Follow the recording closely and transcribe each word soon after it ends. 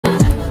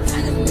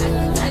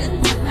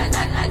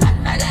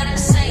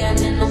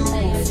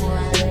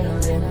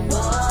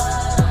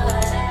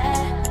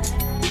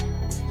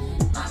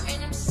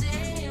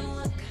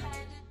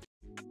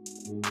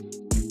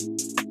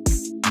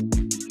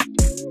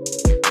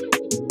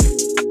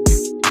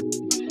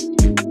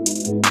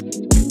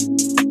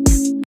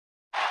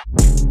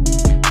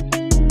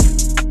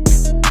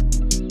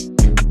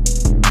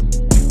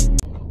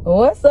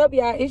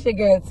y'all? It's your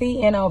girl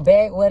T, and I'm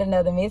back with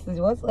another message.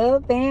 What's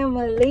up,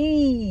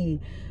 family?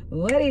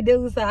 What it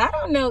do? So I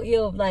don't know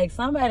if like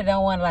somebody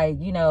don't want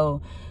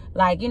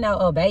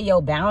obey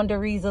your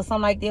boundaries or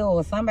something like that,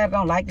 or somebody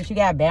don't like that you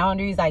got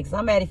boundaries. Like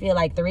somebody feel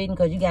like threatened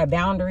because you got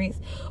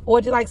boundaries,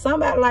 or just like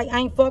somebody like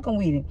ain't fucking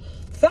with it.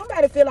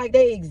 Somebody feel like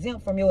they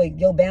exempt from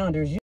your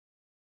boundaries.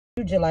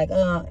 You just like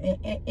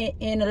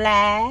in a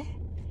lie,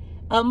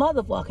 a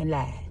motherfucking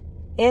lie.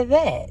 If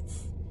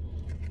that's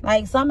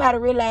like somebody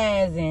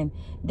realizing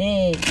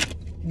that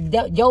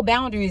your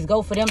boundaries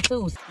go for them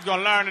too. You're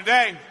gonna learn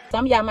today.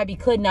 Some of y'all might be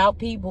cutting out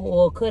people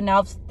or cutting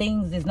off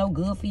things that's no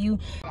good for you.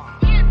 They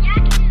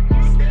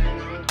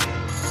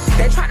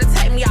try to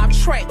take me off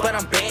track, but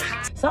I'm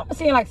back. So I'm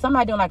seeing like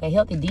somebody doing like a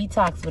healthy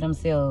detox for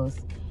themselves.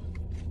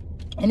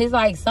 And it's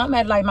like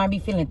somebody like might be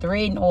feeling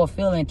threatened or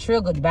feeling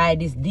triggered by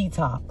this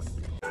detox.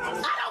 I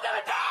don't give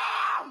a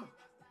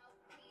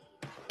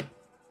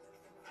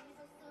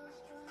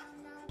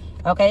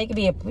damn! Okay, it could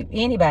be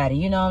anybody,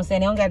 you know what I'm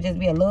saying? It don't gotta just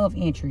be a love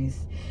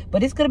interest.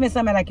 But this could have been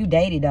somebody like you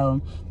dated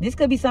though. This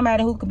could be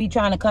somebody who could be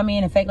trying to come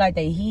in and fake like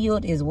they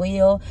healed as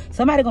well.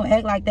 Somebody gonna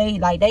act like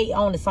they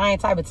on the same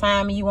type of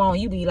time you on.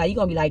 You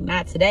gonna be like,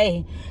 not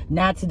today.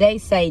 Not today,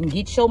 Satan.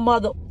 Get your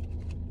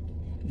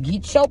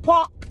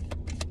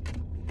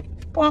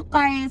punk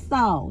ass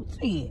on.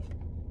 Shit.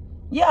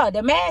 Yeah,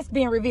 the mask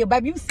being revealed.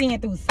 Baby, you seeing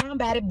through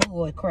somebody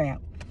bull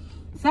crap.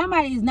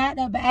 Somebody is not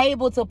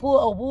able to pull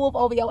a wolf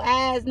over your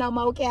eyes no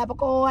more,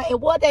 Capricorn.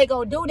 And what they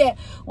gonna do that?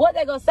 What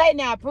they gonna say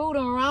now? Prove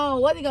them wrong.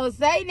 What they gonna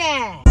say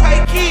now?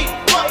 Hey, Keith,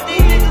 fuck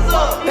these niggas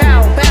up.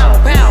 Bow,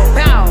 bow, bow,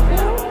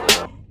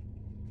 bow.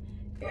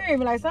 You hear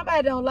me? Like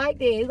somebody don't like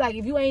that. It's like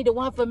if you ain't the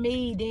one for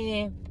me,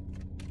 then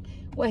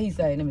what he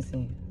say? Let me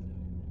see.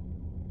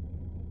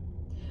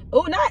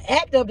 Oh, not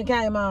act up that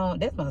came on.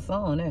 That's my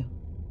song there.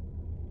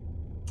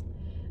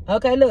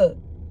 Okay, look.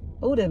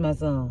 Oh, that's my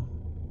song.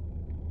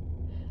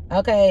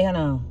 Okay, hold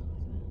on.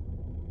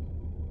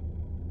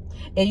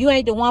 If you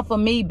ain't the one for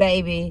me,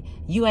 baby,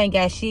 you ain't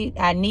got shit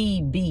I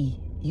need be.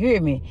 You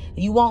hear me?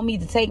 You want me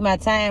to take my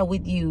time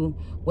with you.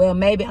 Well,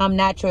 maybe I'm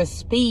not your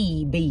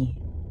speed, B.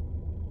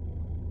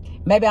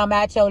 Maybe I'm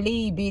out your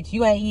lead, bitch.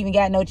 You ain't even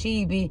got no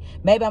cheese, B.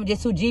 Maybe I'm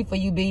just too G for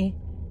you, B.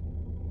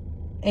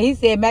 And he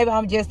said, maybe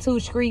I'm just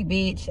too street,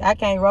 bitch. I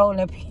can't roll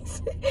in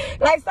peace.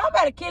 Like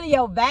somebody killing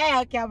your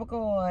vibe,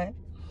 Capricorn.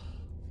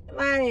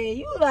 Like,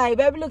 you like,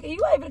 baby, look, you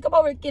ain't even come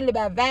over and kill it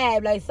by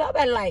vibe. Like,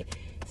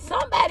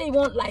 somebody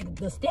want, like,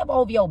 to step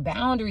over your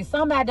boundaries.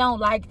 Somebody don't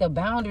like the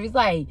boundaries.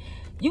 Like,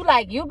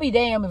 you'll be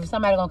damned if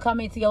somebody gonna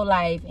come into your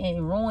life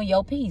and ruin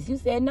your peace. You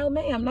said, no,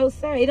 ma'am, no,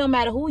 sir. It don't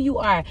matter who you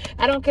are.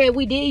 I don't care if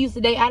we did use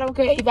today. I don't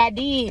care if I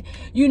did,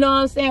 you know what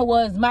I'm saying,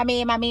 was my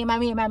man. I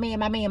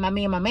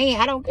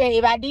don't care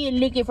if I did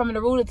lick it from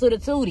the ruler to the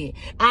tootie.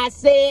 I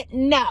said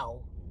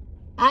no.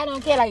 I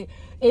don't care. Like,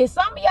 if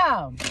some of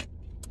y'all...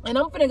 And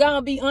I'm finna go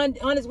and be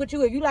honest with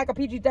you. If you like a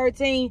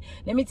PG-13,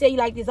 let me tell you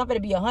like this. I'm finna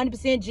be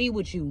 100% G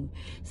with you.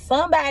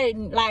 Somebody,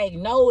 like,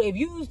 no, if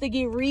you used to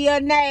get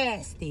real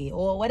nasty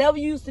or whatever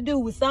you used to do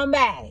with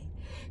somebody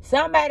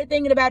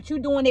thinking about you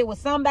doing it with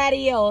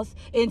somebody else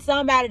and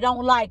somebody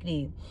don't like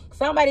it.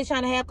 Somebody's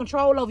trying to have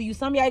control over you.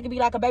 Some of y'all could be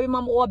like a baby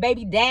mama or a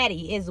baby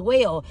daddy as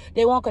well.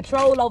 They want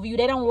control over you.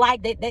 They don't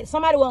like that.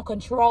 Somebody want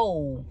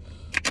control.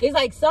 It's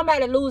like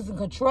somebody losing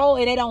control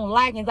and they don't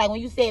like it. It's like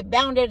when you said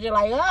boundaries, they're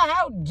like, oh,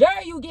 how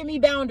dare you give me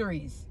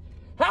boundaries?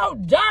 How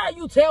dare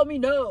you tell me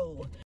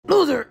no?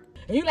 Loser.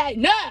 And you like,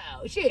 no,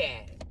 shit.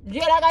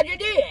 Just like I just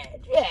did.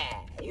 Yeah,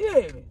 you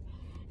hear me?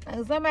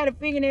 And somebody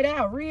figuring it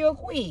out real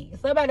quick.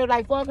 Somebody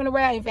like fucking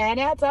around and found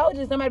out. I told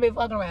you somebody been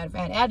fucking around and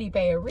found out. You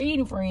pay a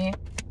reading, friend.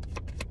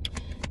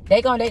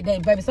 Baby,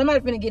 somebody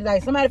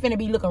finna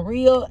be looking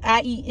real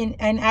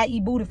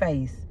IE booty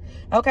face.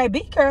 Okay, be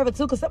careful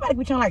too, because somebody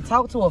be trying to like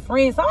talk to a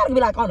friend. Somebody can be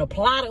like on the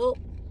plot up.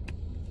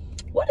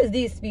 What is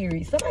this,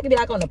 spirit? Somebody can be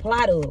like on the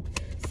plot up.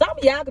 Some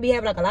of y'all could be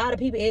having like a lot of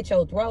people at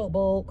your throat,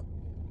 book.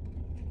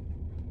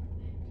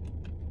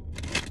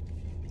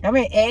 I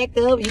mean, act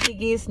up, you can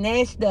get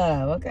snatched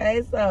up.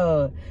 Okay,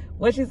 so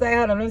what she say?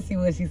 Hold on, let me see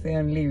what she say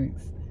on the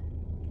lyrics.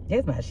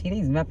 That's my shit.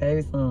 These is my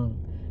favorite song.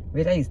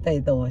 Bitch, I used to stay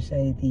throwing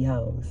shade at these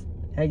hoes.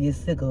 I get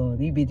sick of them.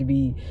 These bitches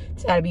be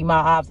trying to be my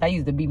ops. I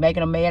used to be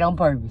making them mad on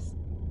purpose.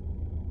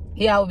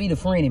 Yeah, I would be the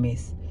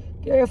frenemies.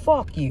 Girl,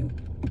 fuck you.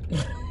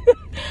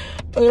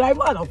 Like,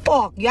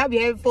 motherfuck. Y'all be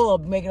having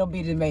fun making them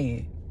bitches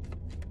mad.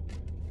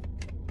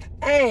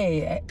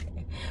 Hey,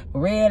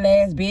 real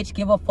ass bitch,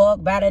 give a fuck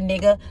about a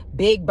nigga.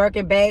 Big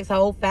Birkin bags,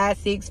 hold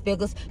 5-6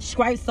 figures.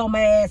 Scrapes on my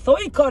ass, so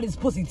he cut his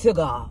pussy tigger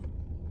off.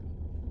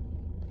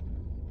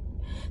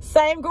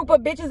 Same group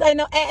of bitches, ain't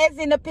no ass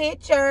in the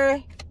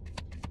picture.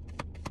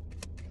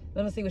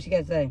 Let me see what she got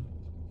to say.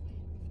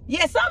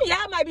 Yeah, some of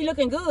y'all might be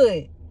looking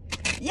good.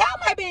 Y'all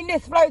might be in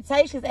this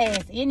flirtatious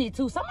ass in it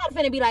too. Somebody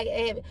finna be like,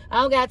 hey,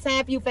 I don't got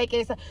time for you fake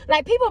ass.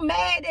 Like, people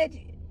mad at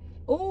you.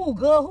 Ooh,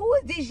 girl, who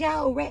is this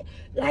y'all rat?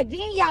 Like,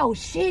 then y'all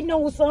shitting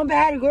on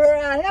somebody,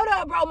 girl. Hold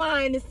up, bro,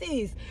 mine,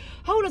 sis.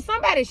 Hold up,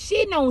 somebody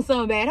shitting on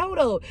somebody. Hold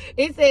up.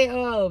 It said,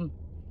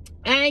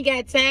 I ain't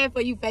got time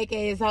for you fake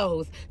ass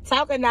hoes.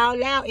 Talking all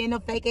loud in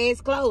them fake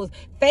ass clothes.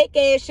 Fake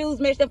ass shoes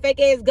match them fake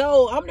ass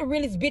gold. I'm the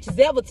realest bitches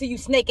ever to you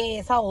snake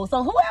ass hoes.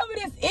 So whoever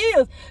this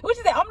is, what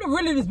you say? I'm the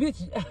realest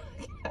bitch.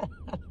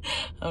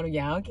 Oh,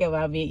 y'all, I don't care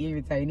about being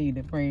irritating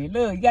either, friend.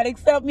 Look, you gotta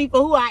accept me for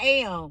who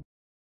I am.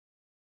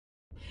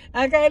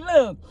 Okay,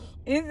 look.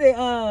 It's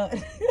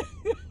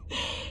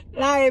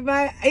like,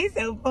 man, he's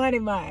so funny,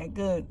 man.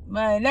 Good,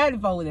 man. Not the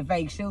folks with the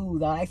fake shoes on.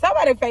 Like,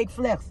 somebody fake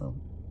flexer.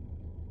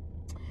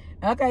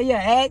 Okay, yeah,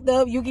 act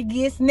up. You can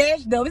get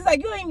snatched up. It's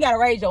like you ain't even gotta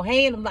raise your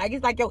hand. Like,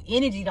 it's like your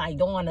energy, like,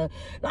 doing the,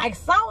 like,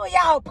 some of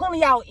y'all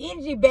pulling y'all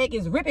energy back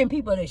is ripping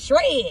people to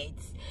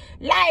shreds.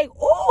 Like,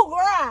 oh,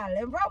 girl.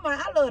 And bro,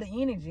 man, I love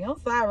the energy. I'm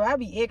sorry, I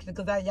be extra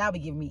because y'all be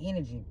giving me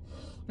energy.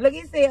 Look,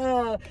 he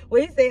said,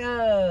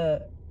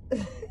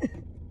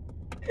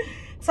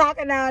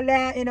 talking out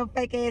loud in them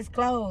fake ass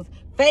clothes.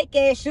 Fake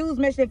ass shoes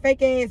matching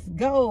fake ass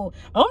gold.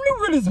 I'm the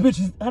realest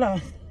bitches. Hold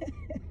on.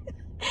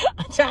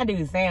 I'm trying to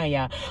do the sound,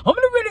 y'all. I'm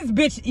the realest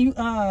bitch.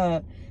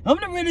 I'm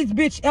the realest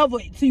bitch ever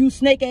to you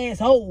snake ass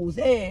hoes.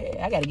 Hey,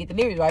 I gotta get the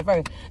lyrics right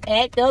first.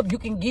 Act up, you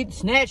can get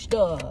snatched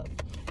up.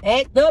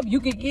 Act up, you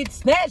can get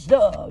snatched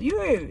up.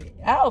 You hear me?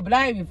 I don't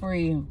blame you,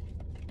 friend.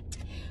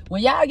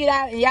 When y'all get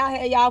out and y'all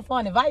have y'all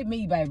fun, invite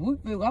me, baby. We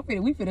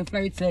finna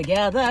flirt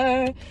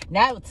together.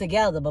 Not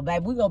together, but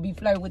baby, we gonna be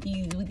flirting with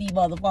these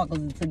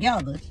motherfuckers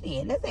together.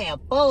 Shit, let's have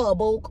fun,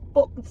 boo.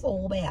 Fucking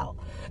soul out.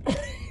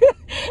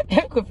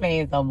 Quit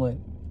playing so much.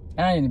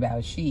 I ain't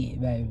about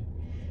shit, baby.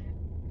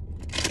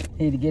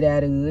 Need to get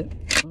out of it.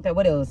 Okay,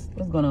 what else?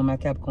 What's going on, my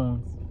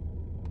Capricorns?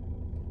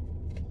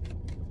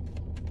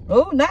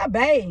 Oh, not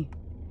bad.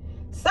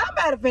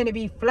 Somebody finna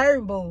be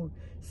flirting, boo.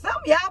 Some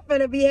of y'all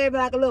finna be having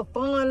like a little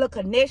fun, little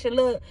connection,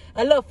 a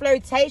little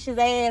flirtatious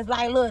ass,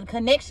 like a little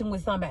connection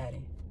with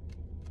somebody.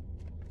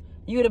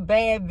 You the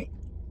bad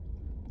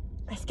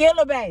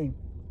Skiller, babe.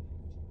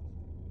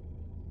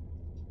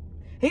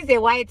 He said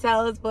white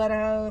toes for the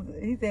hoes.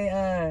 He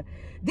said,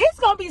 this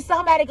gonna be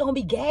somebody gonna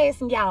be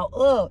gassing y'all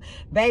up.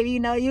 Baby, you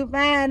know you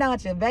fine,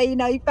 don't you? Baby, you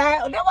know you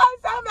fine. That's why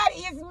somebody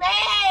is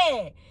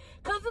mad.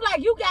 Cause it's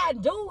like you got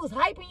dudes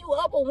hyping you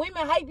up or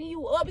women hyping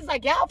you up. It's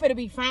like y'all finna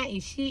be fine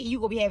as shit. You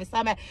gonna be having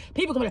somebody,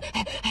 people gonna be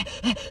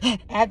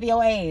like, after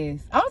your ass.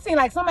 I'm seeing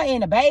like somebody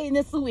in a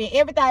bathing suit and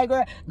everything,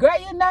 girl.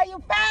 Girl, you know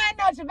you fine,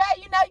 don't you,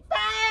 baby? You know you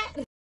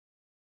fine.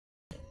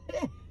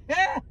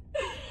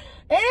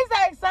 And it's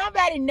like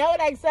somebody know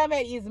like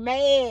somebody is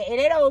mad and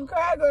they don't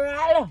cry,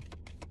 girl.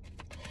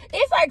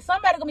 It's like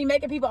somebody gonna be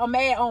making people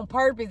mad on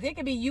purpose. It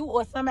could be you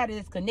or somebody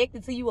that's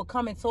connected to you or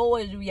coming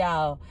towards you,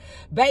 y'all.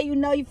 Babe, you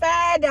know you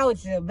fine,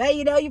 don't you? Babe,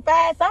 you know you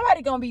fine.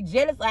 Somebody gonna be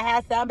jealous of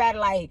how somebody,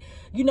 like,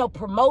 you know,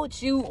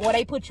 promote you or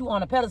they put you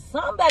on a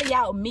pedestal. Somebody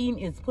y'all mean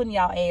is putting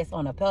y'all ass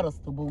on a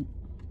pedestal, boo.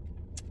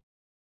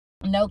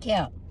 No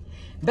cap.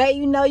 Babe,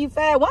 you know you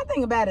fine. One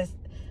thing about it is,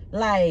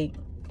 like,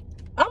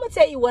 I'm gonna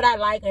tell you what I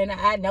like and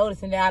I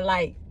noticed and that I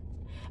like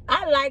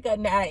a,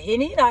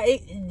 and you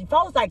know,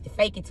 folks like to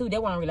fake it too. They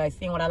won't really like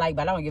seeing what I like,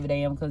 but I don't give a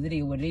damn because it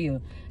is what it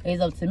is.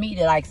 It's up to me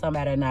to like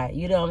somebody or not.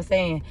 You know what I'm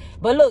saying?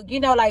 But look,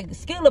 you know, like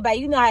Skiller Bay,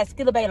 you know how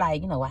Skiller Bay,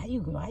 like, you know, why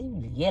you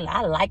yelling?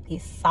 I like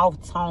this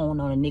soft tone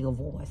on a nigga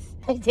voice.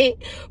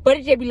 But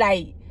it just be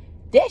like,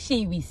 that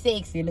shit be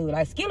sexy, look.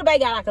 Like Skiller Bay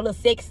got like a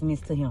little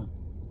sexiness to him.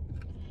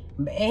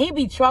 And he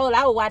be trolling.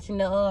 I was watching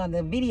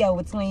the video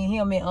between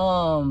him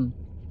and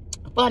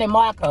Funny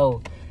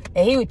Marco.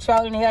 And he was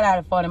trolling the hell out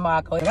of Funny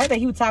Marco. And I think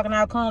he was talking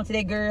out calm to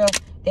that girl.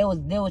 They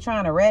was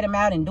trying to rat him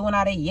out and doing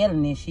all that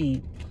yelling and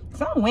shit.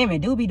 Some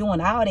women do be doing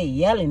all that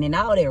yelling and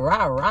all that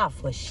rah-rah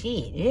for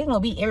shit. It ain't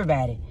gonna be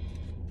everybody.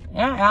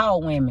 Not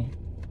all women.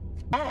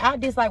 I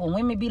dislike when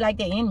women be like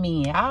that in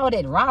men. All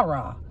that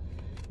rah-rah.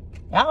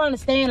 I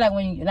understand like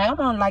when you, like I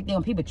don't like that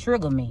when people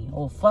trigger me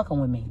or fucking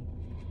with me.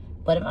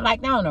 But if I'm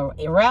like that on a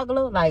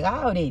irregular, like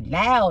all that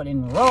loud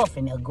and rough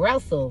and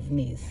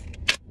aggressiveness.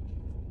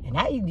 And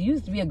I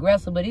used to be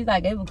aggressive, but it's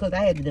like it was because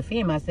I had to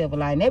defend myself a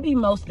lot. And that be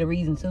most of the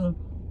reason too.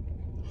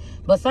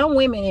 But some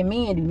women and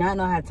men do not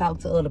know how to talk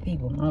to other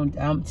people.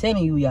 I'm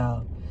telling you,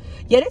 y'all.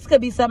 Yeah, this could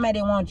be somebody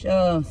that wants,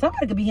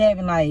 somebody could be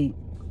having like,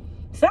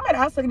 somebody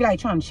also could be like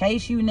trying to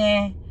chase you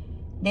now.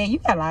 Then you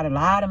got a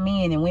lot of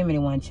men and women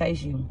that want to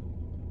chase you.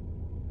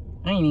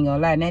 I ain't even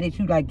gonna lie. Now that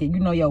you like, you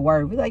know your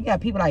worth. It's like you got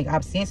people like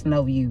obsessing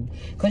over you.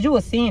 Because you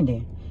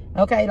ascending.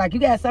 Okay, like you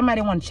got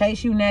somebody that want to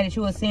chase you now that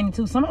you ascending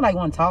too. Somebody like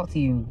want to talk to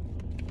you.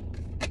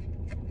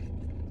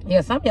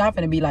 Yeah, some of y'all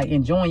finna be like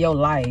enjoying your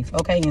life,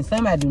 okay? And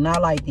somebody do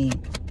not like that.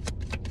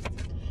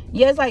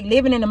 Yeah, it's like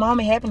living in the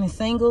moment, happening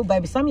single,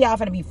 baby. Some of y'all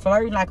finna be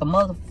flirting like a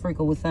mother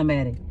freaker with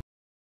somebody.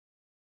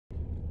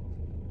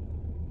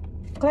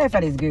 Clarify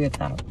this girl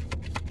talk.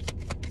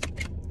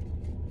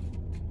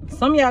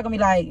 Some of y'all gonna be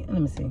like,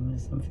 let me see.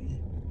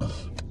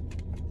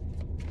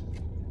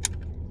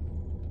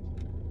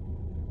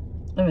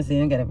 Let me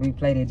see, I gotta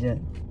replay that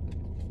junk.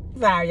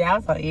 Sorry, y'all,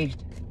 I'm so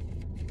extra.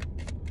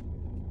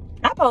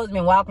 I supposed to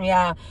been walking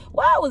y'all.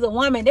 Why was a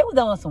woman? They was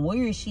on some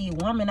weird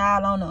shit. Woman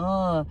all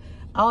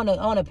on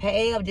the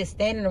path, just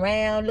standing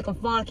around looking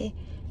funky.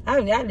 I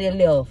just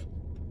left.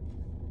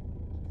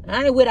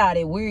 I ain't with all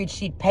that weird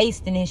shit,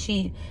 pasting and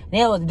shit.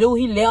 There was a dude,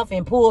 he left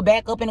and pulled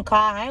back up in the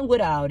car. I ain't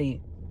with all that.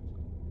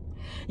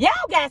 Y'all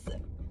got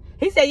some.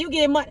 He said, you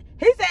get money.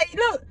 He said,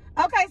 look,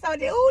 okay, so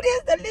who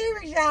this the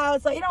lyrics, y'all?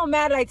 So it don't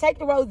matter. Like, take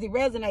the Rosie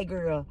Resonate,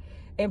 girl.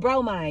 And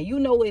bro, mine, you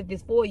know if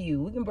it's for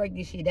you. We can break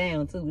this shit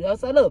down, too.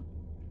 So look,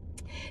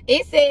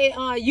 it said,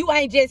 you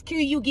ain't just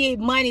cute, you get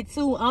money,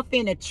 too. I'm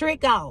finna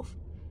trick off.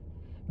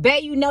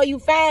 Bet you know you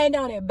fine,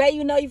 don't it? Bet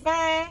you know you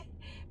fine.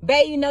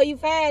 Bet you know you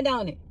fine,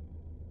 don't it?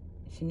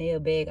 Chanel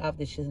bag off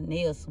the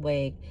Chanel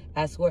swag.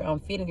 I swear I'm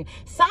feeling.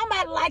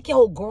 Somebody like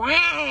your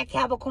grind,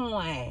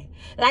 Capricorn.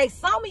 Like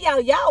some of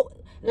y'all,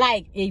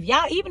 like if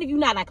y'all, even if you're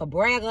not like a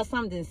brag or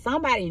something,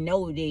 somebody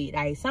know that.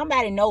 Like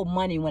somebody know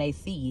money when they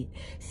see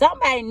it.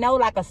 Somebody know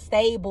like a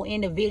stable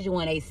individual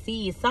when they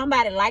see it.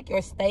 Somebody like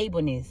your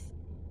stableness.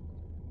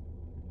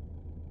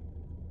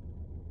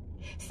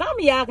 Some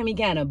of y'all can be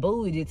kind of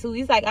bougie too.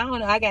 It's like, I don't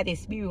know, I got this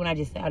spirit when I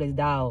just saw this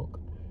dog.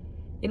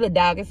 This little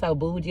dog is so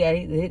bougie.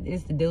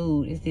 It's the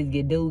dude. It's this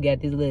good dude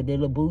got this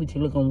little bougie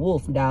looking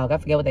wolf dog. I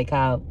forget what they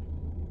call.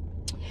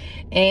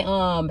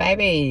 And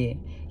baby,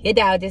 your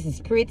dog just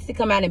is pretty to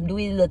come out and do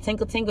his little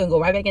tinkle tinkle and go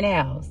right back in the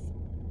house.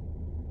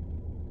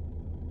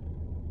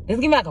 It's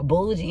giving like a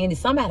bougie and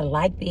somebody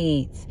like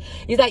this.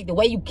 It's like the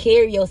way you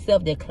carry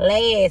yourself, the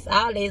class,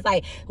 all this.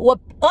 Like what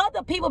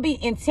other people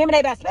be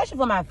intimidated by, especially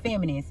for my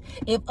feminists.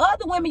 If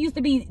other women used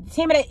to be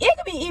intimidated, it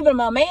could be even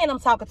my man I'm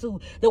talking to.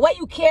 The way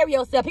you carry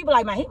yourself, people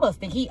like, man, he must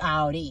think he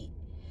all that.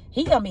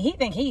 He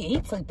think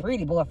he took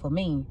pretty boy for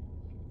me.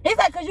 It's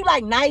like because you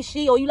like nice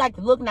shit or you like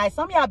to look nice.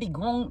 Some of y'all be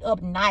groomed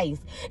up nice.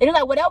 And it's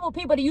like whatever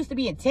people that used to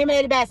be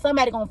intimidated by,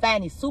 somebody gonna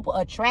find it super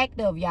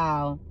attractive,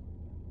 y'all.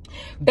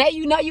 Bet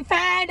you know you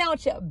fine,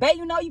 don't you? Bet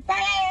you know you fine.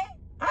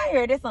 I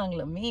heard this song a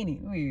little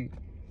minute.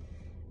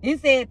 It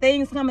said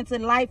things coming to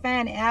light,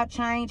 find out,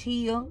 change,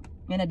 heal,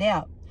 and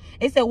adapt.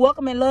 It said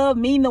welcome and love,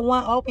 meeting the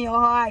one, open your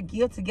heart,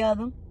 get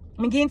together.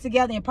 I mean, getting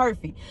together and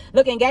perfect.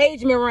 Look,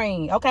 engagement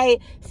ring, okay?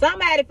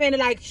 Somebody finna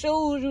like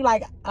shoes you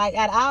like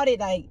at all that,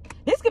 like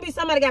this could be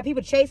somebody got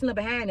people chasing up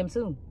behind them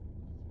too.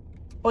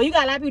 Or you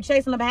got a lot of people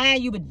chasing up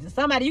behind you, but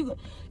somebody you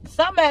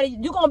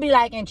gonna be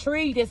like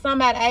intrigued that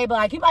somebody able,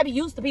 like you might be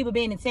used to people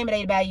being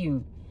intimidated by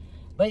you.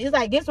 But it's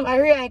like this one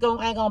right here ain't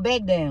gonna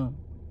back down.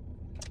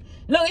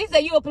 Look, he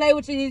said you'll play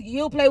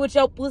with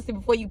your pussy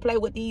before you play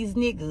with these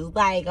niggas.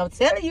 Like I'm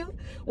telling you,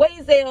 what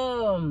he said,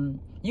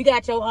 you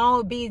got your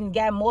own business,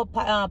 got more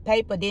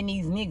paper than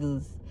these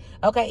niggas.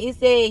 Okay, it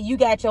said you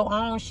got your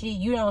own shit.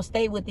 You don't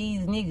stay with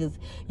these niggas.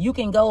 You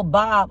can go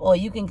bob or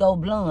you can go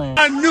blonde.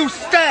 A new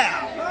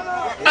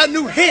style, a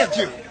new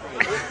hairdo,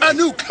 a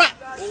new cut.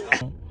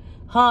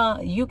 Huh?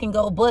 You can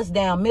go bust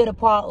down middle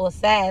part or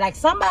side. Like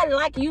somebody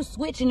like you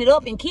switching it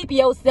up and keep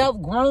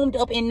yourself groomed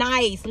up and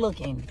nice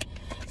looking.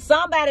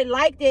 Somebody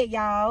like that,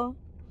 y'all.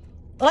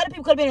 Other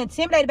people could have been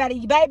intimidated by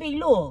it. Baby,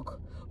 look.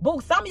 Boo,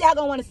 some of y'all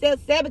gonna want to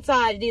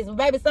self-sabotage this.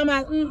 Baby,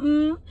 somebody,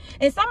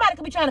 And somebody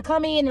could be trying to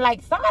come in and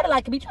like, somebody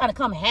like could be trying to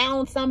come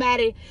hound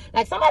somebody.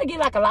 Like somebody get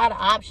like a lot of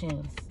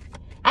options.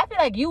 I feel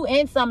like you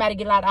and somebody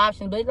get a lot of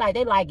options, but it's like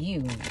they like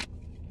you.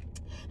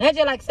 That's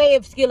just like say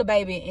if Skilla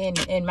Baby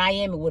in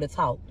Miami would have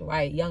talked,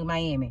 right? Young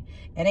Miami.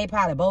 And they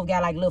probably both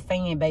got like little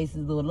fan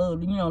bases or little,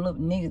 little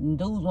niggas and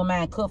dudes won't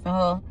mind cuffing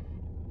her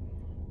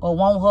or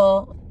want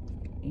her.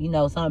 You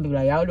know, some people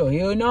like, y'all know,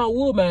 hell no,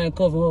 would mind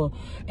cuffing her.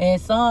 And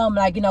some,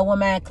 like, wouldn't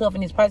mind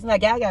cuffing this person.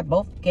 Like, y'all got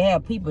both, can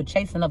have people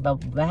chasing up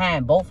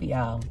behind both of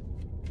y'all.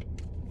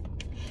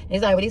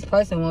 It's like, well, this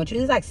person wants you.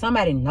 It's like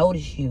somebody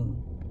noticed you.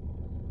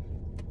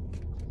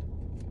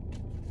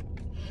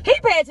 He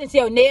pay attention to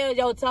your nails,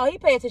 your toe. He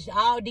pay attention to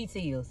all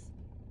details.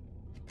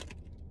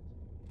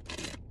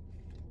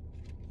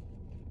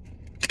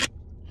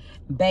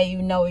 Babe,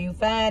 you know you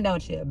fine,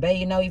 don't you?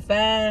 Babe, you know you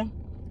fine.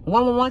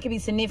 111 can be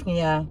significant,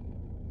 y'all.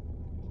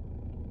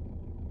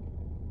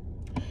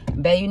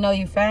 Babe, you know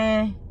you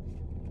fine.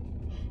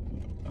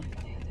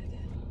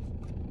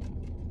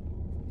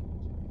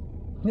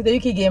 You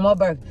keep getting more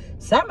birth.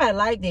 Somebody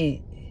like that.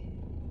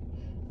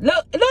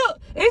 Look.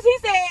 He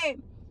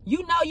said,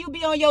 you know you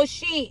be on your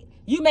shit.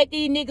 You make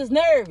these niggas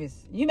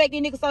nervous. You make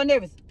these niggas so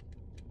nervous.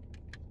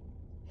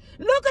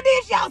 Look at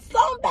this, y'all.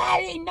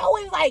 Somebody know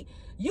it's like,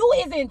 you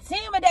is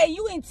intimidating.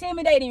 You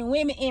intimidating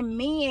women and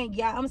men,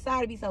 y'all. I'm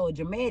sorry to be so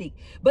dramatic,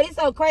 but it's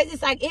so crazy.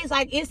 It's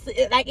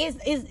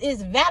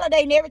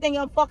validating everything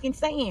I'm fucking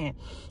saying.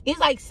 It's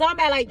like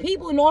somebody, like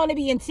people normally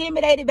be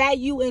intimidated by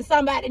you and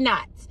somebody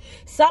not.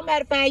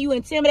 Somebody find you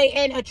intimidating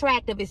and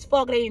attractive as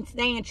fuck. They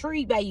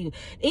intrigued by you.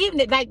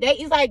 Even like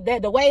it's like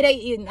that the way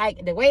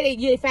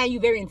they find you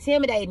very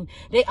intimidating.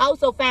 They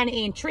also find it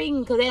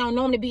intriguing because they don't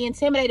normally be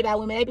intimidated by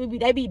women.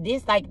 They be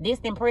this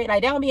impressed.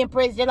 Like they don't be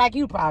impressed just like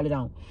you probably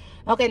don't.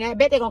 Okay, now I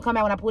bet they're gonna come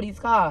out when I pull these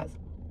cards.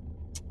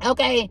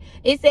 Okay,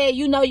 it said,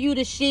 you know you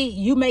the shit.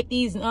 You make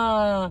these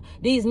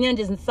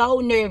ninjas so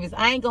nervous.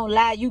 I ain't gonna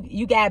lie,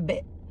 you got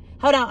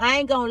Hold on, I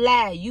ain't gonna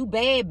lie. You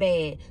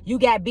bad. You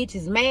got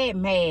bitches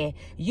mad.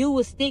 You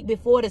was stick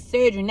before the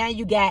surgery. Now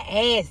you got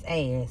ass.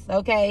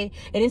 Okay?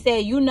 And it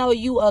said, you know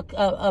you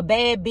a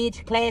bad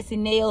bitch, classy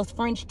nails,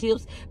 French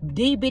tips.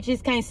 These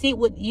bitches can't sit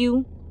with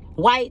you.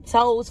 White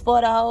toes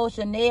for the whole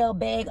Chanel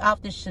bag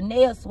off the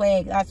Chanel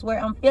swag. I swear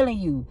I'm feeling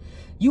you.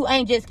 You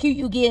ain't just cute,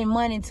 you getting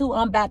money too.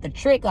 I'm about to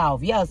trick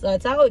off. Yo, so I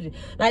told you.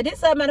 Like, this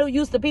somebody who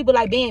used to people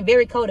like being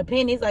very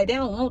codependent. It's like they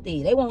don't want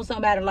that. They want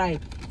somebody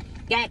like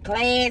got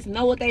class,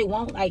 know what they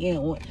want, like,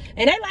 and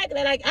they like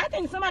that. Like, I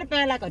think somebody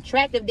find like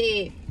attractive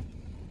that,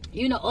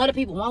 you know, other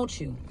people want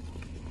you.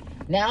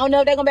 Now I don't know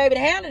if they're gonna be able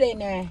to handle that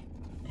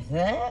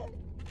now.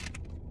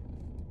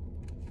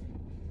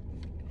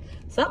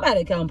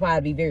 Somebody can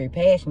probably be very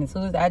passionate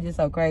too. I just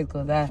so crazy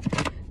because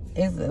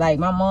it's like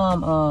my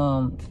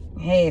mom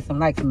had some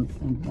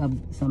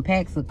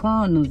packs of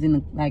condoms in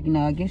the, like, you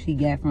know, I guess she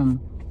got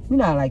from, you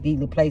know, like these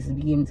little places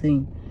be giving to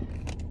you.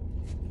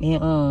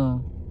 And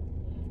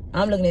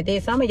I'm looking at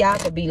this. Some of y'all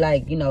could be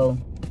like, you know,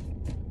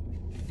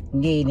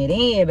 getting it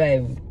in,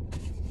 baby.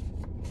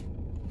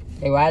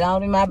 They right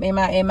on in my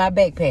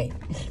backpack.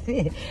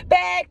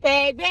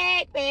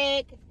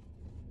 backpack.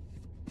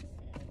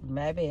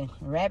 Baby,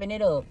 wrapping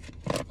it up.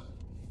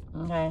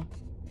 Okay.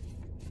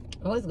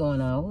 What's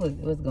going on?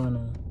 What's going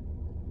on?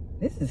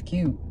 This is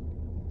cute.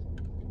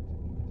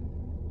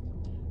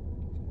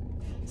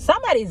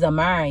 Somebody's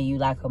admiring you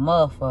like a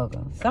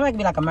motherfucker. Somebody can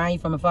be like admiring you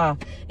from afar.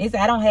 It's,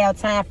 I don't have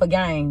time for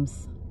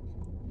games.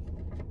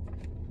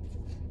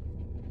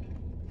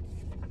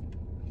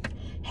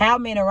 How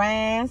many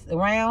rounds?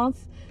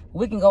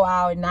 We can go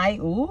all night.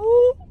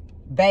 Ooh.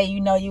 Babe,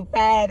 you know you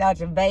fine, don't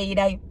you? Babe, you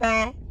know you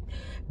fine.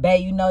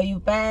 Babe, you know you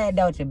fine,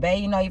 don't you?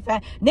 Babe, you know you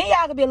fine. Then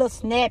y'all can be a little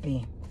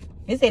snappy.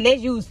 They said,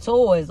 let's use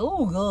toys.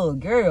 Ooh, good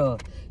girl.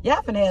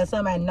 Y'all finna have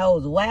somebody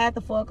nose wide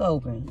the fuck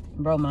open.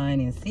 Bro, mine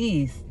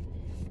insists.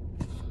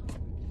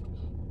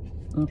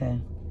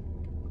 Okay.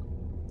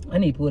 I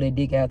need to pull that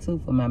dick out too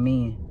for my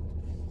men.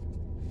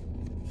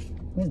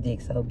 This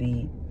dick so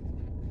big.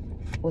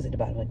 What's at the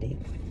bottom of the dick?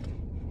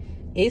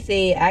 It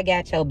said, I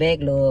got your back,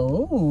 love.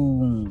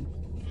 Ooh.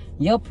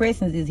 Your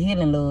presence is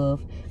healing,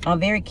 love. I'm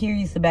very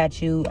curious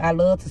about you. I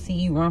love to see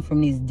you run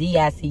from this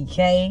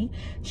DICK.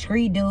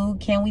 Street dude,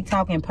 can we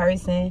talk in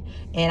person?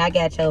 And I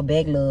got your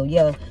back, love.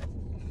 Yeah.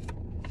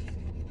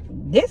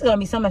 This is going to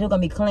be somebody who's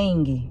going to be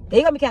clingy.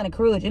 They're going to be kind of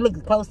crude. It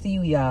looks close to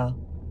you, y'all.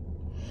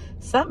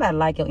 Somebody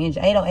like your energy.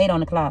 8:08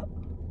 on the clock.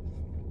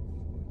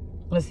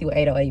 Let's see what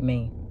 8:08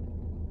 mean.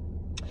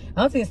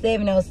 I'm seeing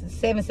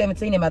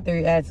 7:17 in my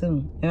third eye,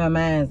 too. In my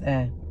mind's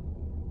eye.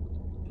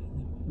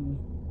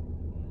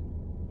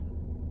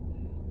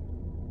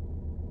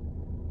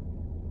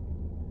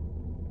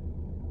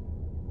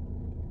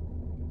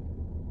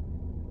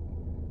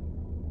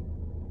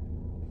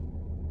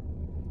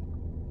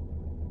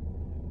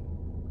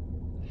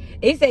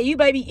 It said you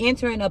may be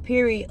entering a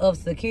period of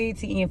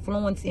security,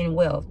 influence, and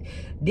wealth.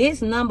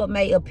 This number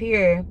may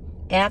appear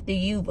after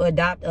you've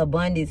adopted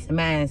abundance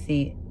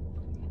mindset.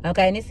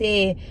 Okay, and it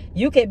said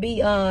it could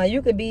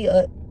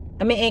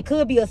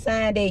be a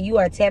sign that you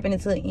are tapping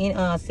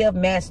into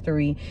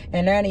self-mastery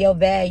and learning your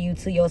value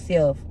to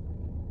yourself.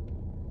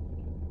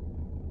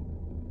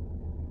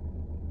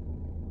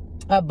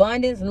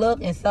 Abundance, luck,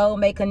 and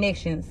soulmate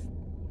connections.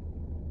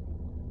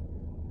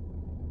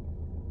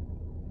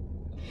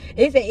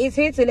 It's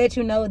here to let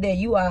you know that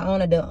you are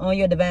on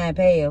your divine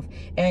path,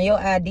 and your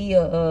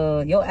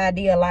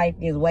ideal life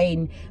is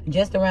waiting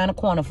just around the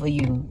corner for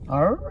you.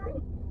 All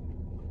right.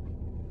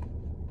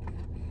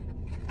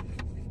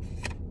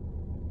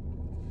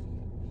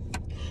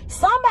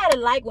 Somebody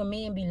like when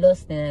men be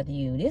lusting after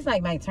you. This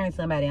like might turn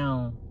somebody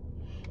on.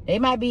 They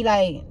might be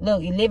like,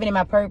 look, you're living in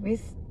my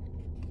purpose.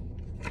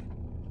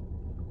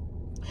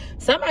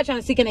 Somebody trying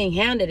to see can they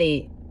handle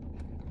it.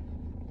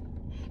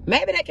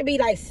 Maybe that could be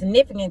like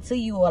significant to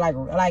you or like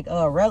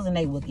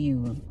resonate with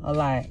you a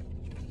lot.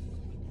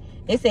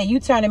 They said you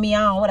turning me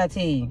on. What I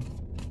tell you?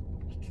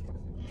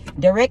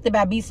 Directed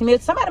by B.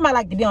 Smith. Somebody might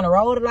like to be on the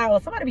road a lot, or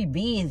somebody be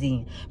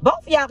busy.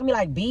 Both of y'all can be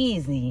like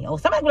busy, or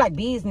somebody be like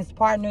business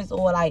partners,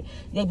 or like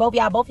both of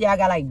y'all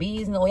got like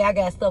business, or y'all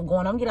got stuff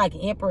going on. I'm getting like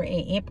Emperor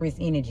and Empress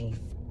energy.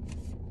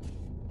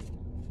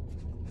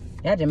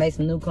 Y'all just made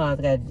some new cards.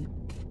 I got to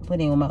put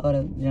in with my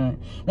other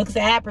joint. Look,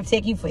 say I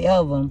protect you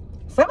forever.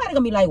 Somebody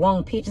gonna be like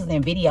wanting pictures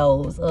and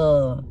videos.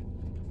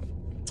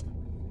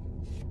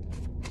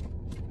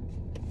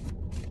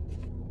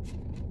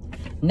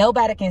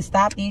 Nobody can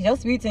stop these. Your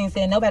spirit team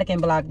said nobody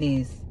can block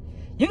these.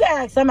 You got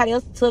like somebody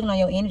else tugging on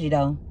your energy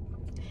though.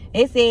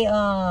 It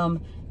said,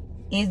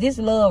 is this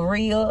love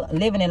real?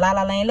 Living in La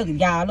La Land. Look at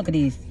y'all. Look at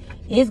this.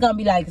 It's gonna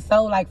be like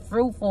so like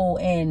fruitful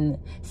and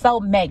so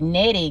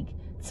magnetic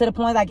to the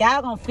point like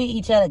y'all gonna fit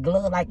each other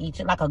glove like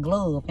a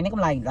glove. And they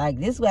gonna like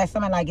this way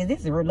somebody like, is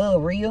this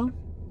love real?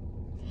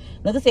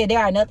 Look, it said there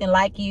are nothing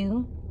like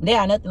you. There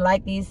are nothing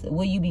like this.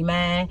 Will you be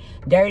mine?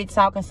 Dirty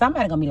talking.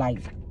 Somebody gonna be like,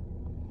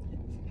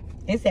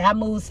 it said I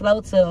move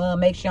slow to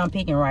make sure I'm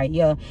picking right.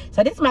 Yeah.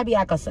 So this might be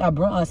like a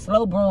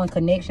slow brewing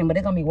connection, but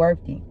it's gonna be worth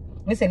it.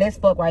 We said, let's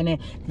fuck right now.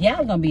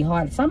 Y'all gonna be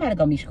hard. Somebody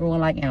gonna be screwing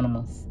like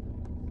animals.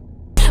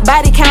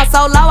 Body count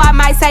so low, I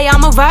might say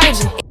I'm a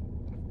virgin.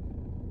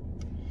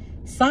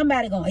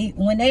 Somebody gonna eat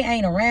when they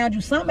ain't around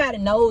you. Somebody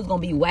knows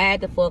gonna be wide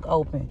the fuck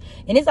open.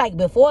 And it's like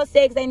before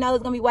sex, they know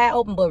it's gonna be wide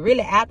open, but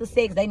really after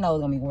sex, they know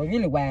it's gonna be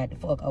really wide the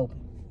fuck open.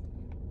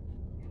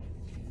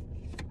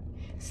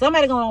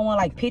 Somebody gonna want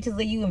like pictures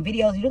of you and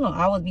videos. You're gonna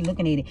always be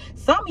looking at it.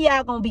 Some of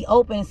y'all gonna be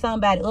opening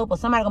somebody up, or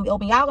somebody gonna be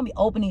open. Y'all gonna be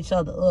opening each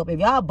other up. If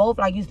y'all both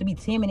like used to be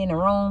timid in the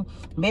room,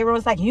 bedroom,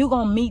 it's like you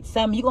gonna meet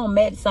something. You gonna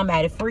match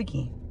somebody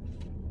freaky.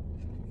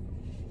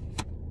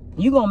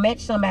 You gonna match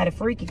somebody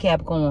freaky,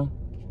 Capricorn.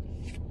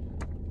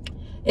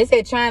 It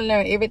said trying to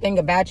learn everything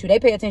about you. They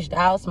pay attention to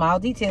all small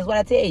details. What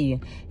I tell you,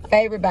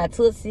 favorite by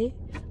Tootsie,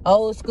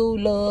 old school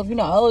love. You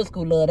know, old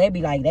school love. They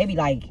be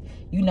like,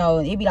 you know,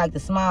 it be like the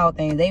small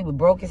things. They were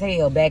broke as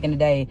hell back in the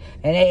day,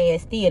 and they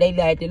still they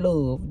like the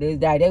love. They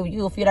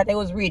you'll feel like they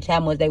was rich how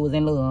much they was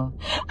in love.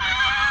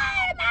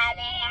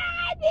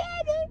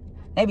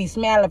 They be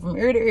smiling from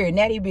ear to ear.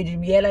 Now these bitches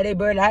be yelling like they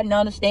bird. I don't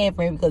understand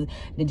for him because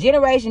the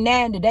generation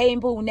now and the dating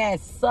pool now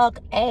suck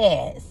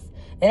ass.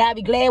 And I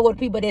be glad with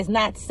people that's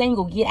not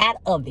single get out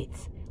of it.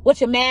 What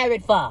you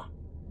married for?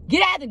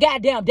 Get out the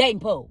goddamn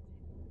dating pool.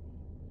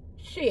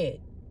 Shit.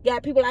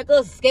 Got people like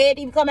us scared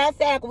to even come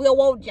outside because we don't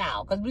want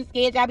y'all. Because we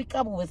scared y'all be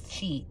coming with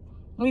shit.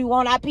 We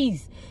want our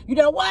peace. You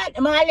know what?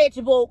 I'm gonna let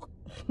you book.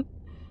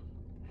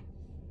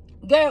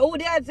 Girl, who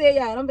did I tell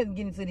y'all? I'm been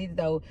getting to this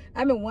though.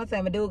 I remember one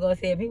time a dude gonna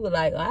say, people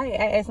like, I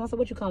asked him, so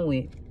what you come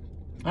with?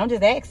 I'm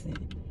just asking.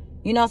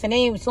 You know what I'm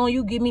saying? Then soon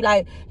you give me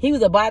like, he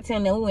was a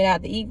bartender and we went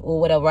out to eat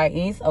or whatever, right?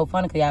 And it's so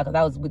funny y'all, because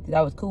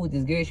I was cool with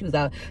this girl. She was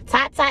out,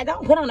 tight,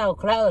 don't put on no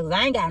clothes.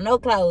 I ain't got no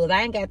clothes.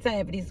 I ain't got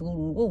time for this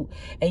woo.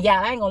 And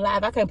y'all, I ain't gonna lie,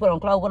 if I can't put on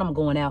clothes, what I'm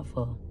going out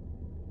for?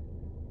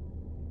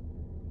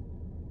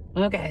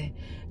 Okay.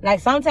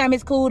 Like sometimes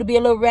it's cool to be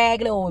a little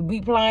raggedy or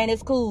be plain,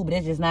 it's cool, but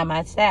it's just not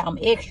my style. I'm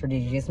extra,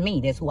 that's just me.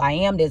 That's who I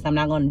am. I'm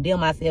not gonna dim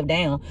myself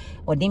down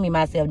or dimmy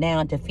myself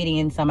down to fit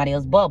in somebody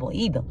else's bubble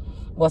either.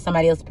 Or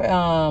somebody else's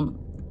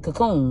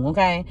cocoon,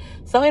 okay?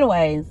 So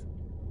anyways,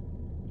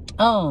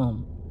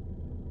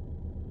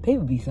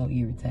 people be so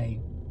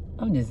irritating.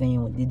 I'm just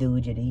saying what the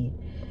dude you did.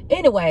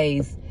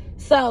 Anyways,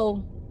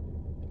 so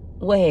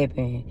what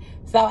happened?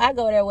 So I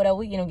go there, whatever,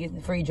 we, you know, get the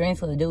free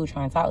drinks for the dude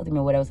trying to talk to me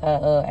or whatever.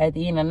 So at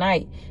the end of the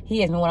night,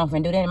 he asked me what I'm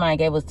finna do. That man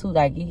gave us two,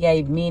 like, he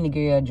gave me and the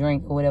girl a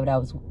drink or whatever that I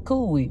was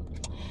cool with.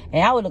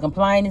 And I was looking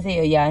plain as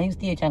hell, y'all. He was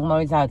still trying to come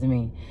over and talk to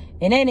me.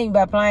 And ain't even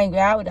about playing,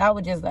 girl. I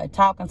was just like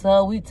talking to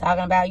her. We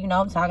talking about, you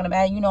know, I'm talking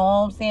about, you know what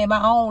I'm saying, my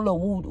own little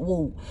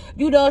woo.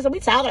 You know, so we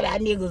talking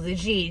about niggas and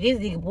shit. This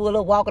nigga pull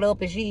up, walking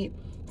up and shit.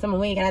 Some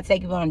when can I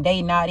take you on a date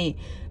and all that.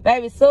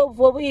 Baby, so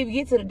before we even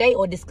get to the date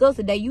or discuss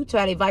the date, you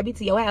try to invite me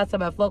to your house, talk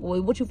about fuck,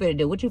 what you finna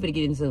do? What you finna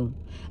get into?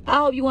 I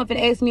hope you weren't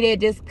finna ask me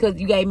that just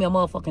because you gave me a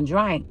motherfucking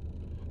drink.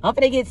 I'm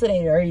finna get to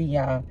that early,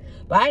 y'all.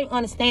 But I didn't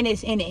understand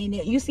this, and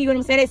you see what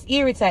I'm saying? That's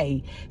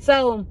irritating.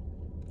 So,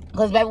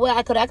 because baby, well,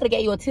 I could have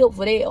gave you a tip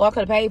for that, or I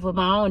could have paid for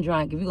my own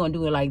drink if you're gonna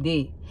do it like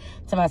that.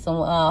 Tell me some,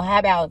 how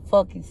about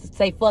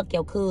say fuck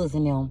your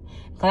cousin them?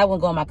 Because I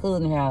wouldn't go to my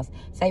cousin's house.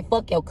 Say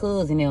fuck your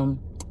cousin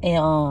them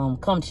and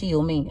come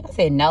chill me. I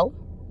said no.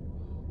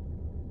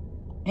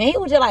 And he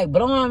was just like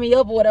blowing me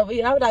up or whatever.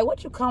 I was like,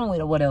 what you come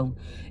with or whatever?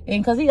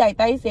 And because he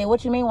said,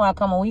 what you mean when I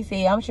come on? He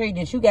said, I'm sure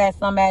that you got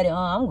somebody,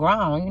 I'm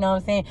grown. You know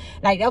what I'm saying?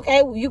 Like,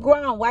 okay, you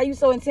grown. Why you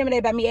so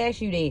intimidated by me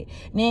asking you that?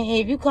 And then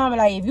if you come,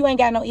 like, if you ain't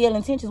got no ill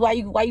intentions, why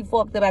you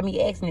fucked up by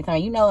me asking the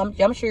time? You know,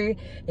 I'm sure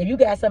if you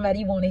got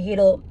somebody you want to hit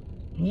up,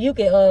 you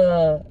can,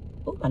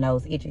 ooh, my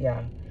nose itchy,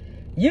 y'all.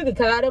 You can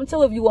call them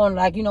too if you want,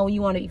 like, you know, when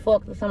you want to be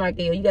fucked with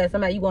somebody or you got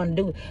somebody you want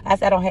to do. I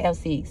said, I don't have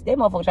sex. That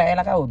motherfucker try to act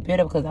like I was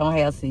bitter because I don't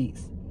have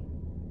sex.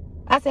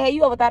 I said, hey,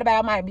 you ever thought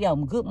about I might be a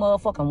good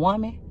motherfucking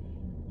woman?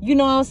 You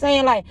know what I'm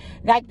saying? Like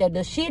the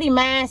shitty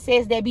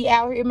mindsets that be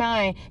out here,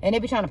 man, and they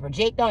be trying to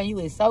project on you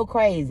is so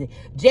crazy.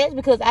 Just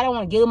because I don't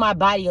want to give my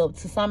body up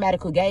to somebody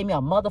who gave me a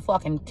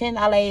motherfucking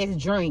 $10 ass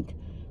drink,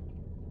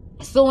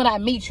 so when I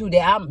meet you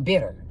that I'm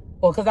bitter.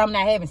 Or because I'm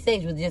not having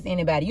sex with just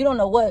anybody. You don't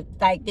know what,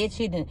 like, that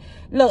shit.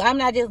 Look, I'm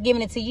not just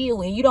giving it to you,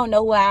 and you don't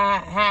know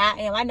how I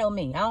am. I know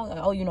me. I don't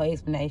owe you no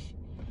explanation.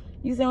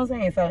 You see what I'm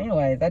saying? So,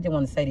 anyways, I just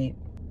want to say that.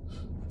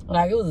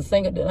 Like, it was a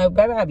single, like,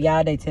 baby, I be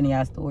all day telling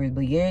y'all stories,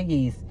 but yeah,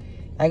 yes.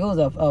 Like, it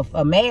was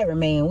a married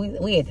man.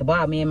 We at the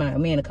bar, me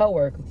and a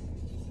coworker.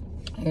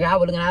 And I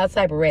was looking all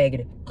type of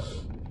raggedy.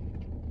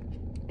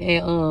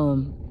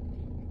 And,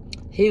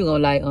 he was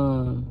gonna, like,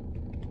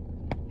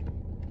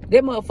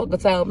 that motherfucker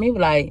told me,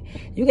 like,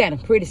 you got a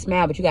pretty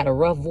smile, but you got a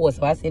rough voice.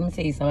 So I said, let me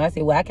tell you something. I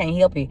said, well, I can't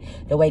help it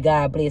the way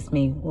God blessed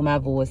me with my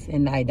voice.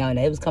 And I don't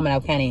know. It was coming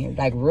out kind of,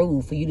 like,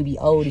 rude for you to be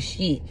old as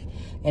shit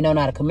and don't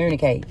know how to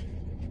communicate.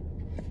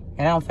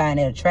 And I don't find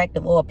that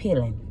attractive or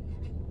appealing.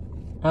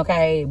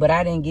 Okay? But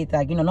I didn't get,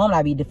 like, you know, normally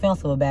I be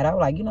defensive about it. I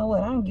was like, you know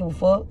what? I don't give a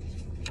fuck.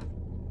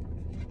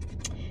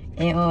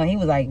 And he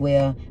was like,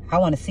 well, I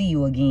want to see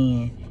you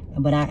again.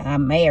 But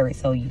I'm married,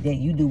 so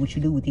you do what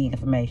you do with the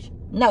information.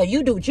 No,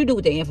 you do what you do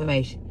with the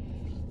information.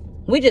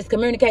 We just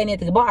communicating at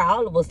the bar,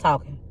 all of us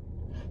talking.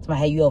 Somebody,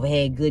 hey, you ever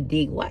had good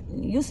dick? What?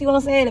 You see what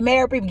I'm saying? The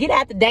married people, get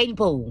out the dating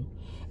pool.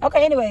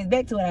 Okay, anyways,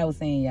 back to what I was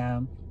saying,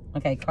 y'all.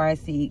 Okay, card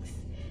 6.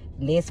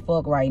 Let's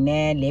fuck right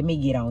now. Let me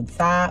get on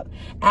top.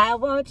 I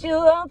want you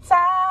on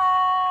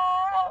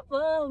top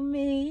of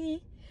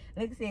me.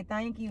 Look, said,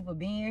 thank you for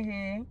being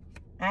here.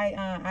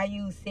 I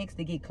use sex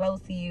to get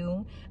close to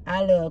you.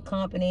 I love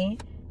company.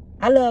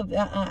 I love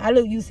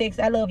you, sex.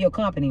 I love your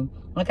company.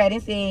 Okay, they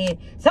said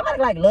somebody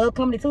like love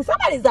company too.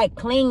 Somebody's like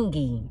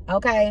clingy.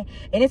 Okay,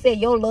 and it said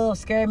your love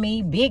scare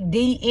me. Big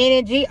D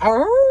energy.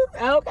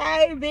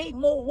 Okay, big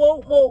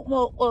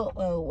whoa.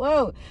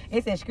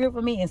 It said screw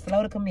for me and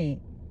slow to commit.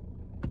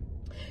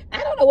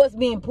 I don't know what's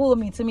being pulled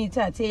to me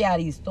trying to tell y'all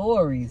these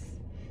stories.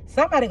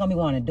 Somebody gonna be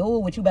wanting to do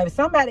it with you, baby.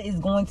 Somebody is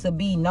going to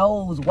be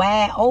nose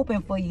wide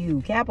open for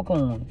you,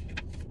 Capricorn.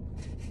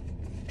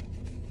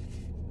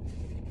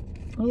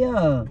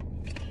 Yeah.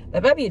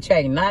 If I be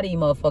attracting not these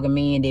motherfucking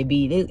men that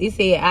be, it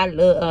said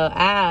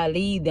I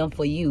leave them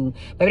for you.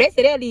 But they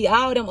said they'll leave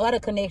all them other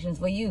connections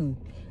for you.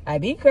 Like,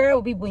 be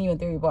careful with people when you're in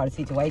third-party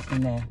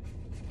situation now.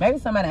 Maybe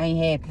somebody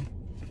ain't happy.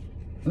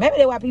 Maybe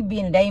that's why people be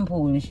in the dating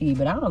pool and shit,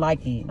 but I don't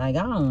like it. Like,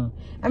 I mean,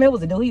 it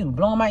was a dude, he was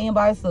blowing my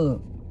inbox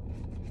up.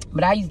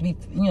 But I used to be,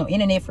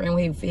 internet friend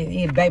with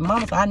his baby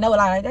mama, so I know,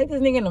 like, this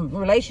nigga in a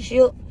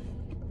relationship.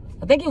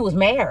 I think he was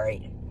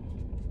married.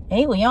 And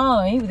he was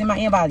young. He was in my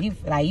inbox.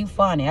 You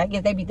funny. I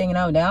guess they be thinking,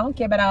 I don't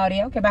care about all that. I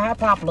don't care about how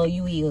popular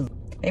you is.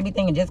 They be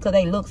thinking just because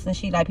they looks and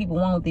shit, like people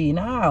want thee.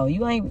 No,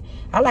 you ain't.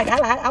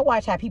 I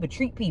watch how people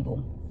treat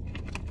people.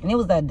 And it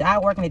was the guy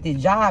working at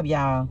this job,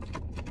 y'all.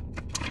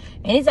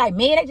 And it's like,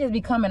 man, they just be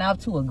coming off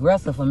too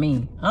aggressive for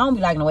me. I don't be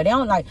liking the way they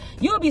don't like.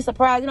 You'll be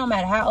surprised. It don't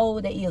matter how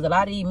old they is. A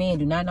lot of these men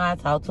do not know how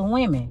to talk to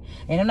women.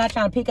 And I'm not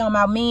trying to pick on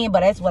my men,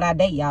 but that's what I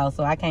date, y'all.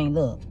 So I can't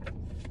look.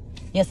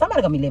 Yeah,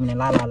 somebody gonna be living in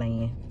La La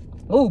Land.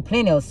 Ooh,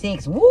 plenty of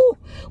sex. Woo.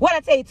 What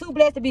I tell you, too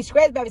blessed to be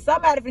scratched, baby.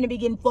 Somebody finna be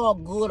getting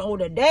fucked good on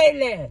the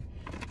daily.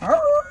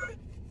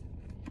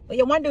 But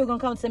yeah, one dude gonna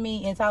come to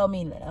me and tell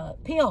me,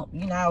 pimp,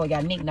 I always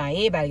got a nickname.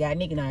 Everybody got a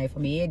nickname for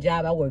me. Every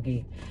job I work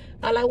at.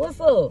 I like, what's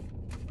up?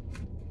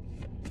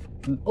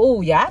 Oh,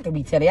 yeah, I could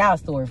be telling y'all a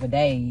story for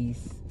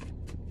days.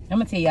 I'm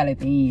gonna tell y'all at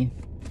the end.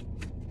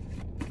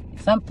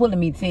 Some pulling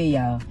me to tell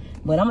y'all.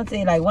 But I'm gonna tell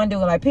you, like, one dude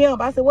like, pimp,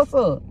 I said, what's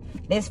up?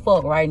 Let's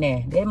fuck right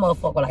now. That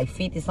motherfucker like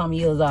 50-something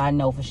years old, I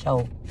know for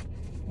sure.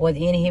 Was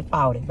in here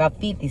 40, about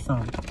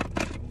 50-something.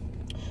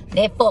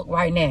 That fuck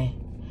right now.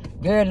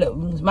 Girl,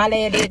 look, my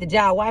lad at the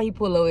job, why he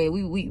pull away?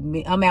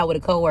 I'm out with a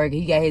coworker.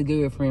 He got his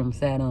girlfriend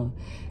sat on.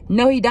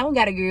 No, he don't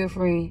got a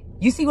girlfriend.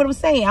 You see what I'm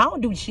saying? I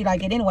don't do shit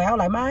like that anyway. I was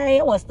like, man,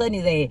 I want to study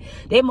his ass.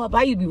 That motherfucker,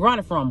 I used to be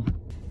running from him.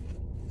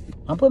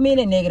 Don't put me in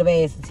that negative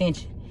ass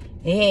attention.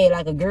 He had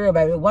like a girl,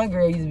 baby. One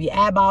girl used to be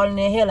eyeballing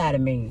the hell out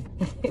of me.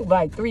 It was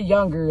like 3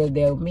 young girls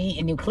there with me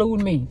and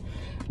including me.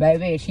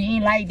 Baby, she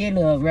ain't like that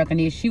little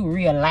recognition. She was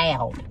real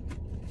loud.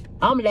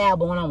 I'm loud,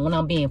 but when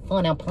I'm being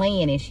fun, I'm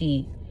playing and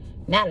shit.